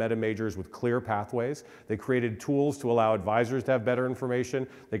 9 meta majors with clear pathways. They created tools to allow advisors to have better information.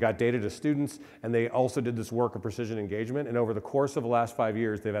 They got data to students, and they also did this work of precision engagement. And over the course of the last 5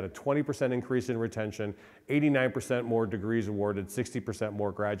 years, they've had a 20% increase in retention, 89% more degrees awarded, 60%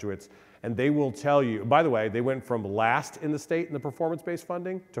 more graduates. And they will tell you, by the way, they went from last in the state in the performance-based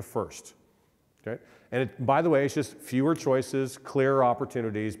funding to first. Okay? And by the way, it's just fewer choices, clearer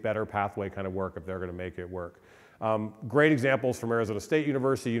opportunities, better pathway kind of work if they're going to make it work. Great examples from Arizona State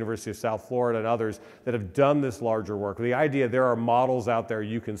University, University of South Florida, and others that have done this larger work. The idea, there are models out there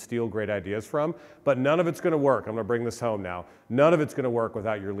you can steal great ideas from, but none of it's going to work. I'm going to bring this home now. None of it's going to work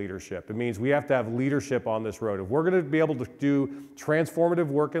without your leadership. It means we have to have leadership on this road. If we're going to be able to do transformative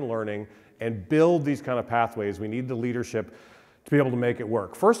work in learning and build these kind of pathways, we need the leadership to be able to make it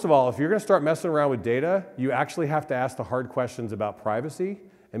work. First of all, if you're going to start messing around with data, you actually have to ask the hard questions about privacy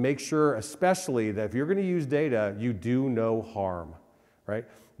and make sure, especially, that if you're going to use data, you do no harm, right?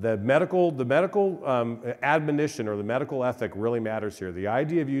 The medical admonition or the medical ethic really matters here. The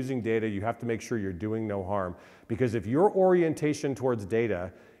idea of using data, you have to make sure you're doing no harm, because if your orientation towards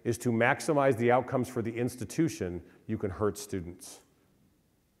data is to maximize the outcomes for the institution, you can hurt students.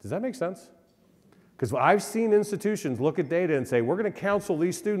 Does that make sense? Because I've seen institutions look at data and say, we're going to counsel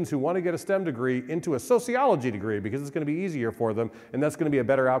these students who want to get a STEM degree into a sociology degree because it's going to be easier for them, and that's going to be a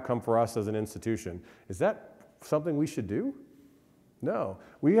better outcome for us as an institution. Is that something we should do? No.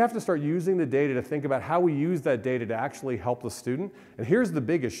 We have to start using the data to think about how we use that data to actually help the student. And here's the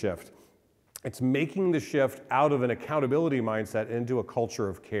biggest shift. It's making the shift out of an accountability mindset into a culture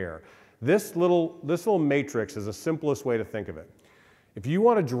of care. This little matrix is the simplest way to think of it. If you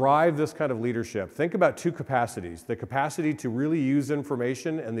want to drive this kind of leadership, think about 2 capacities: the capacity to really use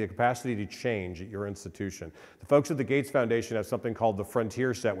information and the capacity to change at your institution. The folks at the Gates Foundation have something called the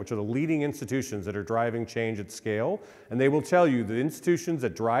Frontier Set, which are the leading institutions that are driving change at scale. And they will tell you the institutions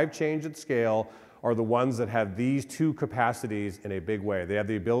that drive change at scale are the ones that have these 2 capacities in a big way. They have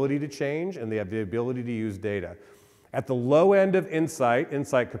the ability to change, and they have the ability to use data. At the low end of insight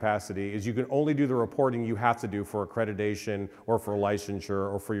capacity is you can only do the reporting you have to do for accreditation or for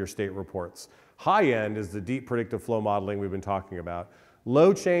licensure or for your state reports. High end is the deep predictive flow modeling we've been talking about.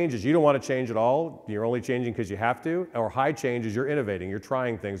 Low change is you don't want to change at all, you're only changing because you have to, or high change is you're innovating, you're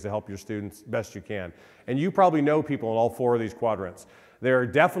trying things to help your students best you can. And you probably know people in all 4 of these quadrants. There are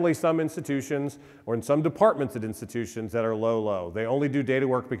definitely some institutions or in some departments at institutions that are low. They only do data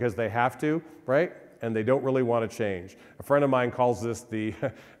work because they have to, right? And they don't really want to change. A friend of mine calls this he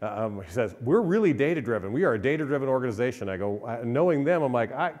says, we're really data-driven. We are a data-driven organization. I go, knowing them, I'm like,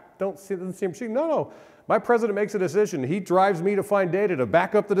 doesn't seem, no. My president makes a decision. He drives me to find data to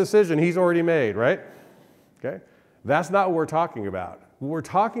back up the decision he's already made, right? Okay? That's not what we're talking about. What we're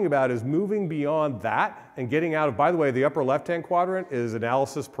talking about is moving beyond that and getting out of, by the way, the upper left-hand quadrant is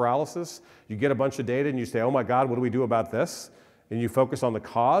analysis paralysis. You get a bunch of data and you say, oh my God, what do we do about this? And you focus on the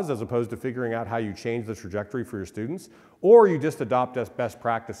cause as opposed to figuring out how you change the trajectory for your students, or you just adopt as best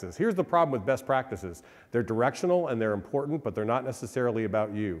practices. Here's the problem with best practices. They're directional and they're important, but they're not necessarily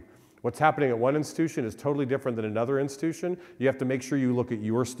about you. What's happening at one institution is totally different than another institution. You have to make sure you look at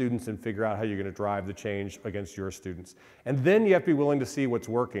your students and figure out how you're going to drive the change against your students. And then you have to be willing to see what's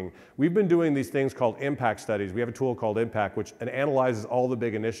working. We've been doing these things called impact studies. We have a tool called Impact, which analyzes all the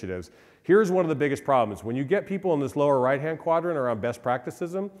big initiatives. Here's one of the biggest problems. When you get people in this lower right-hand quadrant around best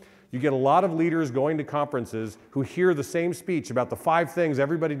practicism, you get a lot of leaders going to conferences who hear the same speech about the 5 things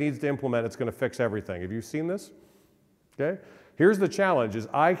everybody needs to implement. It's going to fix everything. Have you seen this? Okay. Here's the challenge is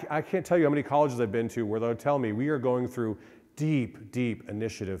I can't tell you how many colleges I've been to where they'll tell me we are going through deep, deep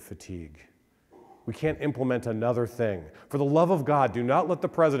initiative fatigue. We can't implement another thing. For the love of God, do not let the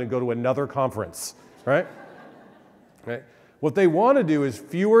president go to another conference, right? Right? What they want to do is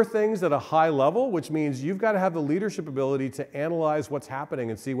fewer things at a high level, which means you've got to have the leadership ability to analyze what's happening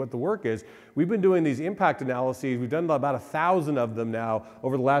and see what the work is. We've been doing these impact analyses. We've done about 1,000 of them now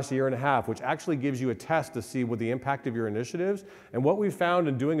over the last year and a half, which actually gives you a test to see what the impact of your initiatives. And what we've found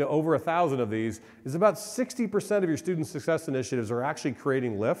in doing over 1,000 of these is about 60% of your student success initiatives are actually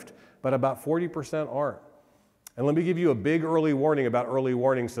creating lift, but about 40% aren't. And let me give you a big early warning about early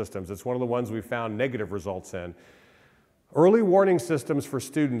warning systems. It's one of the ones we've found negative results in. Early warning systems for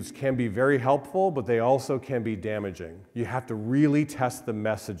students can be very helpful, but they also can be damaging. You have to really test the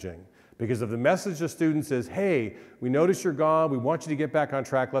messaging. Because if the message to students is, hey, we notice you're gone, we want you to get back on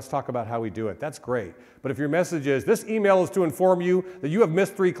track, let's talk about how we do it, that's great. But if your message is, this email is to inform you that you have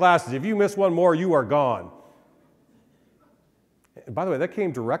missed 3 classes, if you miss 1 more, you are gone. And by the way, that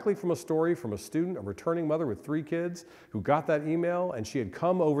came directly from a story from a student, a returning mother with 3 kids, who got that email, and she had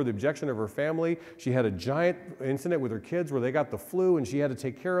come over the objection of her family. She had a giant incident with her kids where they got the flu, and she had to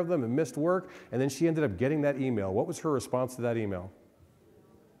take care of them and missed work, and then she ended up getting that email. What was her response to that email?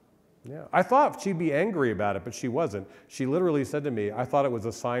 Yeah, I thought she'd be angry about it, but she wasn't. She literally said to me, I thought it was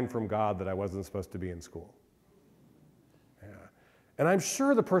a sign from God that I wasn't supposed to be in school. Yeah. And I'm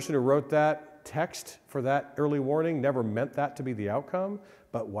sure the person who wrote that text for that early warning never meant that to be the outcome,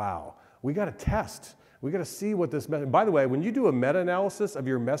 but wow, we got to test. We got to see what this meant. By the way, when you do a meta-analysis of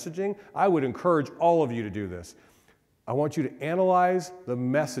your messaging, I would encourage all of you to do this. I want you to analyze the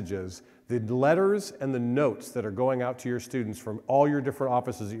messages, the letters and the notes that are going out to your students from all your different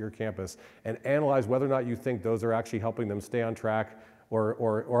offices at your campus, and analyze whether or not you think those are actually helping them stay on track,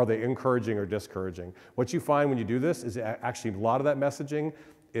 or are they encouraging or discouraging. What you find when you do this is actually a lot of that messaging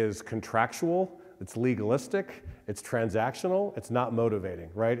is contractual, it's legalistic, it's transactional, it's not motivating,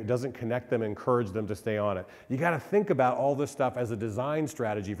 right? It doesn't connect them, encourage them to stay on it. You got to think about all this stuff as a design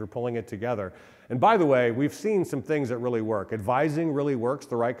strategy for pulling it together. And by the way, we've seen some things that really work. Advising really works,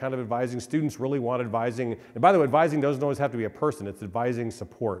 the right kind of advising. Students really want advising. And by the way, advising doesn't always have to be a person, it's advising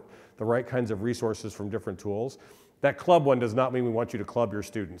support, the right kinds of resources from different tools. That club one does not mean we want you to club your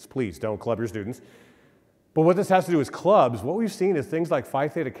students. Please don't club your students. But what this has to do is clubs. What we've seen is things like Phi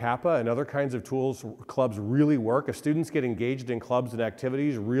Theta Kappa and other kinds of tools, clubs really work. If students get engaged in clubs and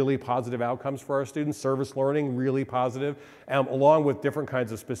activities, really positive outcomes for our students. Service learning, really positive, along with different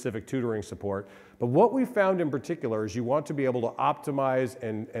kinds of specific tutoring support. But what we found in particular is you want to be able to optimize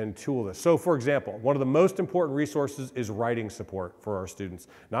and tool this. So for example, one of the most important resources is writing support for our students.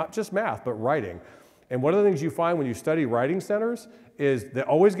 Not just math, but writing. And one of the things you find when you study writing centers is they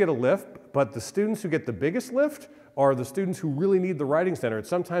always get a lift, but the students who get the biggest lift are the students who really need the writing center. It's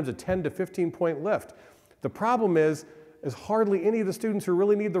sometimes a 10 to 15 point lift. The problem is hardly any of the students who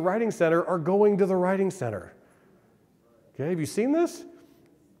really need the writing center are going to the writing center. Okay, have you seen this?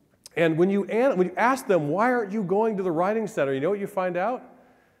 And when you ask them, why aren't you going to the writing center, you know what you find out?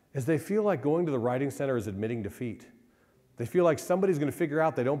 Is they feel like going to the writing center is admitting defeat. They feel like somebody's going to figure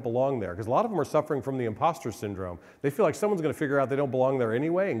out they don't belong there, because a lot of them are suffering from the imposter syndrome. They feel like someone's going to figure out they don't belong there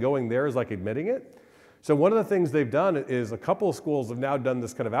anyway, and going there is like admitting it. So one of the things they've done is a couple of schools have now done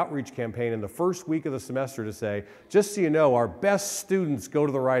this kind of outreach campaign in the first week of the semester to say, just so you know, our best students go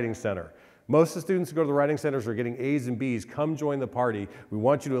to the writing center. Most of the students who go to the writing centers are getting A's and B's. Come join the party. We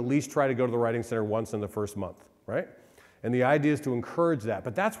want you to at least try to go to the writing center once in the first month, right? And the idea is to encourage that.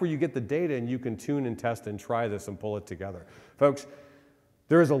 But that's where you get the data and you can tune and test and try this and pull it together. Folks,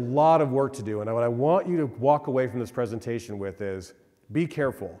 there is a lot of work to do. And what I want you to walk away from this presentation with is be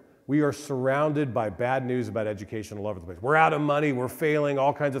careful. We are surrounded by bad news about education all over the place. We're out of money, we're failing,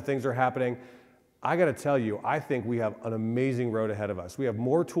 all kinds of things are happening. I got to tell you, I think we have an amazing road ahead of us. We have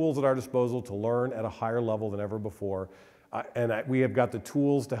more tools at our disposal to learn at a higher level than ever before. We have got the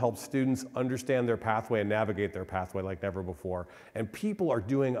tools to help students understand their pathway and navigate their pathway like never before. And people are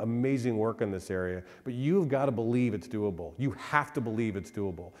doing amazing work in this area, but you've got to believe it's doable. You have to believe it's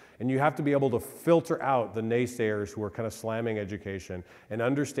doable. And you have to be able to filter out the naysayers who are kind of slamming education and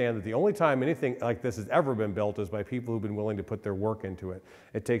understand that the only time anything like this has ever been built is by people who've been willing to put their work into it.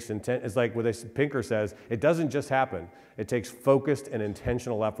 It takes intent. It's like what Pinker says, it doesn't just happen. It takes focused and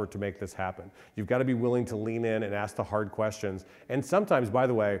intentional effort to make this happen. You've got to be willing to lean in and ask the hard questions. And sometimes, by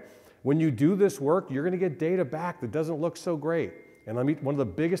the way, when you do this work, you're going to get data back that doesn't look so great. And one of the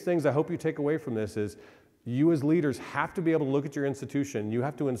biggest things I hope you take away from this is you as leaders have to be able to look at your institution. You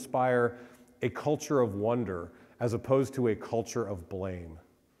have to inspire a culture of wonder as opposed to a culture of blame.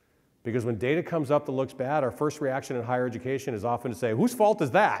 Because when data comes up that looks bad, our first reaction in higher education is often to say, whose fault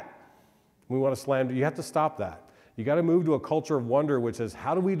is that? We want to slam. You have to stop that. You got to move to a culture of wonder, which is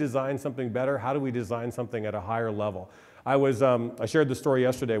how do we design something better? How do we design something at a higher level? I shared the story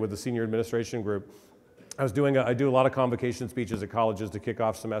yesterday with the senior administration group. I do a lot of convocation speeches at colleges to kick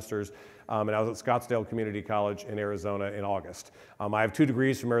off semesters, and I was at Scottsdale Community College in Arizona in August. I have 2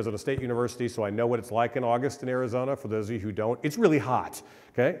 degrees from Arizona State University, so I know what it's like in August in Arizona. For those of you who don't, it's really hot,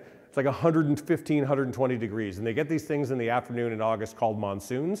 okay? It's like 115, 120 degrees. And they get these things in the afternoon in August called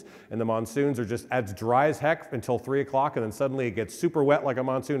monsoons. And the monsoons are just as dry as heck until 3 o'clock. And then suddenly it gets super wet like a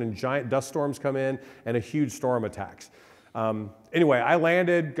monsoon and giant dust storms come in and a huge storm attacks. Anyway, I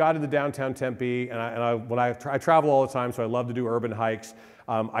landed, got into downtown Tempe, and I travel all the time, so I love to do urban hikes.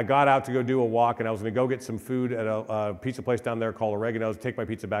 I got out to go do a walk, and I was going to go get some food at a pizza place down there called Oregano's, take my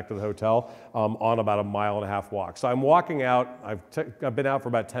pizza back to the hotel on about a 1.5 mile walk. So I'm walking out. I've been out for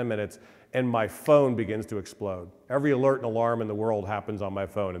about 10 minutes, and my phone begins to explode. Every alert and alarm in the world happens on my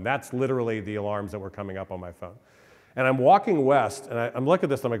phone, and that's literally the alarms that were coming up on my phone. And I'm walking west, and I'm looking at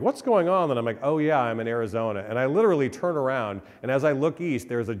this, and I'm like, what's going on? And I'm like, oh yeah, I'm in Arizona. And I literally turn around, and as I look east,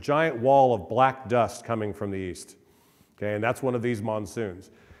 there's a giant wall of black dust coming from the east. Okay, and that's one of these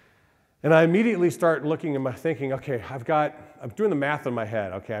monsoons. And I immediately start looking and thinking, okay, I'm doing the math in my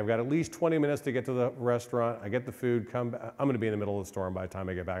head. Okay, I've got at least 20 minutes to get to the restaurant. I get the food, I'm gonna be in the middle of the storm by the time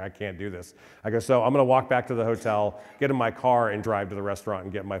I get back. I can't do this. I go, so I'm gonna walk back to the hotel, get in my car and drive to the restaurant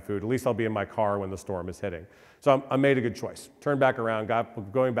and get my food. At least I'll be in my car when the storm is hitting. So I made a good choice. Turned back around,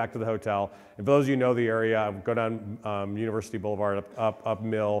 going back to the hotel. And for those of you who know the area, I go down University Boulevard, up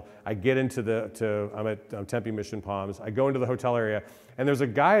Mill. I get into I'm at Tempe Mission Palms. I go into the hotel area, and there's a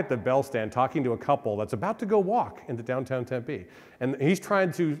guy at the bell stand talking to a couple that's about to go walk into downtown Tempe. And he's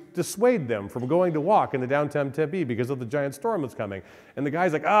trying to dissuade them from going to walk into downtown Tempe because of the giant storm that's coming. And the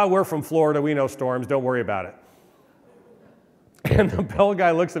guy's like, we're from Florida, we know storms, don't worry about it. And the bell guy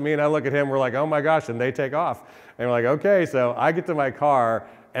looks at me and I look at him, we're like, oh my gosh, and they take off. And we're like, okay, so I get to my car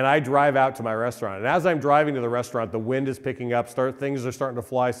and I drive out to my restaurant. And as I'm driving to the restaurant, the wind is picking up, things are starting to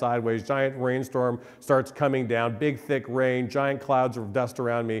fly sideways, giant rainstorm starts coming down, big thick rain, giant clouds of dust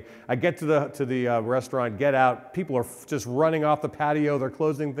around me. I get to the restaurant, get out, people are just running off the patio, they're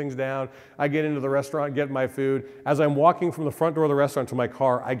closing things down. I get into the restaurant, get my food. As I'm walking from the front door of the restaurant to my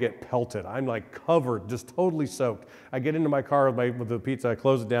car, I get pelted. I'm like covered, just totally soaked. I get into my car with the pizza, I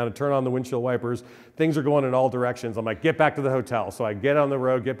close it down and turn on the windshield wipers. Things are going in all directions. I'm like, get back to the hotel. So I get on the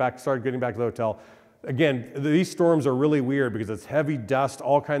road, start getting back to the hotel. Again, these storms are really weird because it's heavy dust,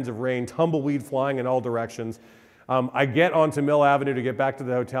 all kinds of rain, tumbleweed flying in all directions. I get onto Mill Avenue to get back to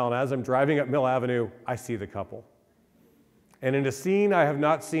the hotel, and as I'm driving up Mill Avenue, I see the couple. And in a scene I have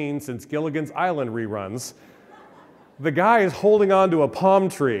not seen since Gilligan's Island reruns, the guy is holding on to a palm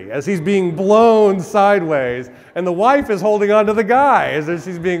tree as he's being blown sideways, and the wife is holding on to the guy as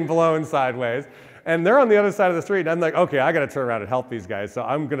she's being blown sideways. And they're on the other side of the street, and I'm like, okay, I gotta turn around and help these guys, so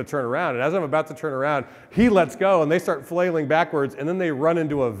I'm gonna turn around. And as I'm about to turn around, he lets go, and they start flailing backwards, and then they run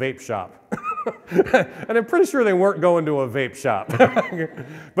into a vape shop. And I'm pretty sure they weren't going to a vape shop.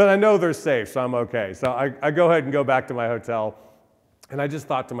 But I know they're safe, so I'm okay. So I go ahead and go back to my hotel. And I just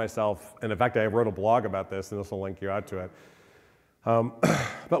thought to myself, and in fact, I wrote a blog about this, and this will link you out to it.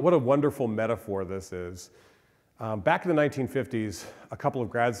 But what a wonderful metaphor this is. Back in the 1950s, a couple of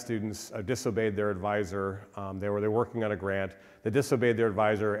grad students disobeyed their advisor. They were working on a grant. They disobeyed their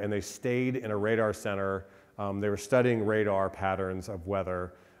advisor, and they stayed in a radar center. They were studying radar patterns of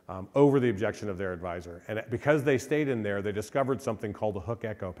weather over the objection of their advisor. And because they stayed in there, they discovered something called the hook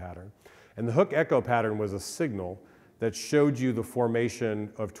echo pattern. And the hook echo pattern was a signal that showed you the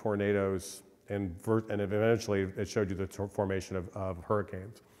formation of tornadoes, and eventually it showed you the formation of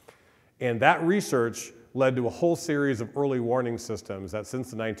hurricanes. And that research led to a whole series of early warning systems that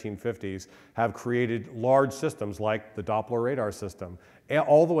since the 1950s have created large systems like the Doppler radar system,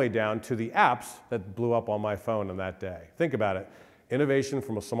 all the way down to the apps that blew up on my phone on that day. Think about it. Innovation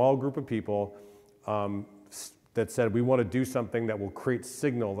from a small group of people that said we want to do something that will create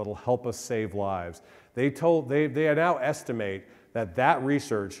signal that will help us save lives. They now estimate that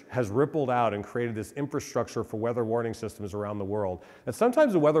research has rippled out and created this infrastructure for weather warning systems around the world. And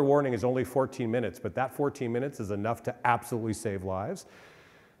sometimes the weather warning is only 14 minutes, but that 14 minutes is enough to absolutely save lives.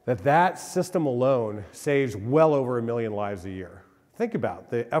 That system alone saves well over 1 million lives a year. Think about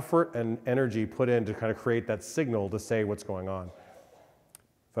the effort and energy put in to kind of create that signal to say what's going on.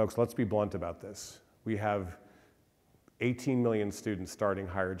 Folks, let's be blunt about this. We have 18 million students starting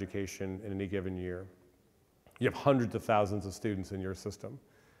higher education in any given year. You have hundreds of thousands of students in your system.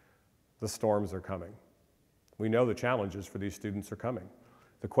 The storms are coming. We know the challenges for these students are coming.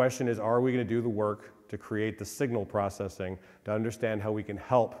 The question is, are we going to do the work to create the signal processing to understand how we can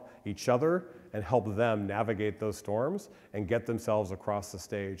help each other and help them navigate those storms and get themselves across the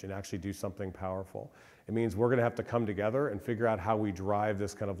stage and actually do something powerful? It means we're going to have to come together and figure out how we drive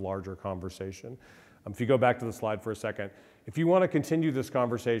this kind of larger conversation. If you go back to the slide for a second, if you want to continue this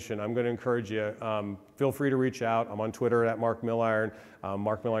conversation, I'm going to encourage you, feel free to reach out. I'm on Twitter at Mark Milliron.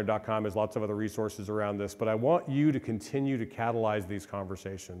 MarkMilliron.com has lots of other resources around this, but I want you to continue to catalyze these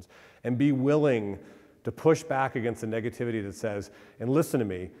conversations and be willing to push back against the negativity that says, and listen to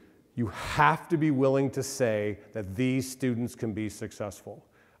me, you have to be willing to say that these students can be successful.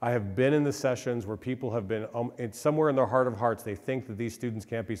 I have been in the sessions where people have been, somewhere in their heart of hearts, they think that these students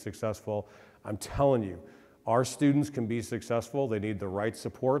can't be successful. I'm telling you, our students can be successful. They need the right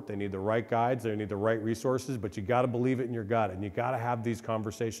support, they need the right guides, they need the right resources, but you gotta believe it in your gut, and you gotta have these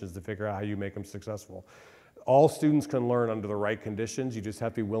conversations to figure out how you make them successful. All students can learn under the right conditions. You just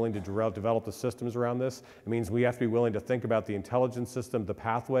have to be willing to develop the systems around this. It means we have to be willing to think about the intelligence system, the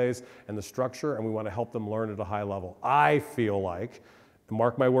pathways, and the structure, and we want to help them learn at a high level. I feel like,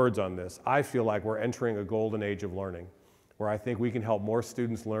 mark my words on this, I feel like we're entering a golden age of learning, where I think we can help more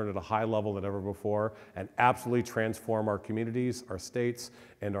students learn at a high level than ever before and absolutely transform our communities, our states,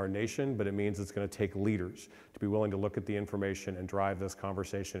 and our nation, but it means it's going to take leaders to be willing to look at the information and drive this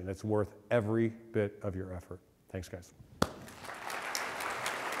conversation, and it's worth every bit of your effort. Thanks, guys.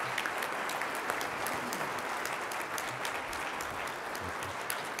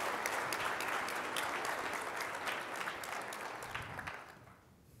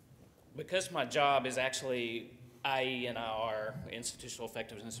 Because my job is actually IE&R, Institutional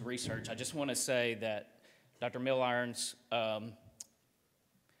Effectiveness Research, I just want to say that Dr. Milliron's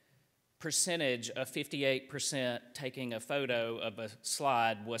percentage of 58% taking a photo of a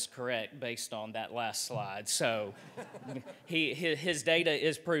slide was correct based on that last slide. So his data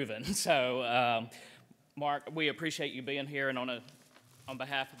is proven. So Mark, we appreciate you being here, and on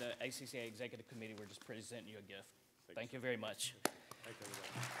behalf of the ACCA Executive Committee, we're just presenting you a gift. Thank you very much. Thank you,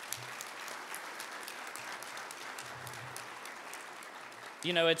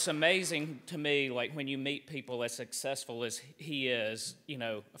 You know, it's amazing to me, like, when you meet people as successful as he is, you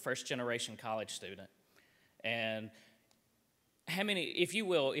know, a first-generation college student. And how many, if you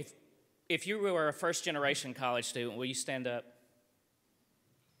will, if you were a first-generation college student, will you stand up?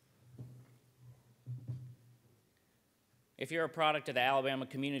 If you're a product of the Alabama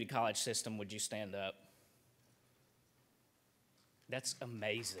Community College system, would you stand up? That's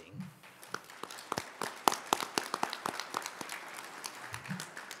amazing.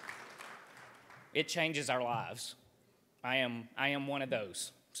 It changes our lives. I am one of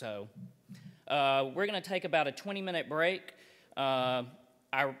those. So we're going to take about a 20-minute break.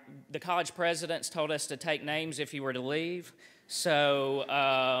 The college presidents told us to take names if you were to leave. So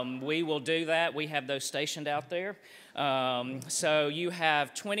we will do that. We have those stationed out there. So you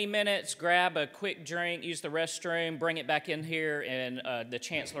have 20 minutes, grab a quick drink, use the restroom, bring it back in here, and the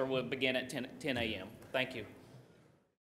chancellor will begin at 10 a.m. Thank you.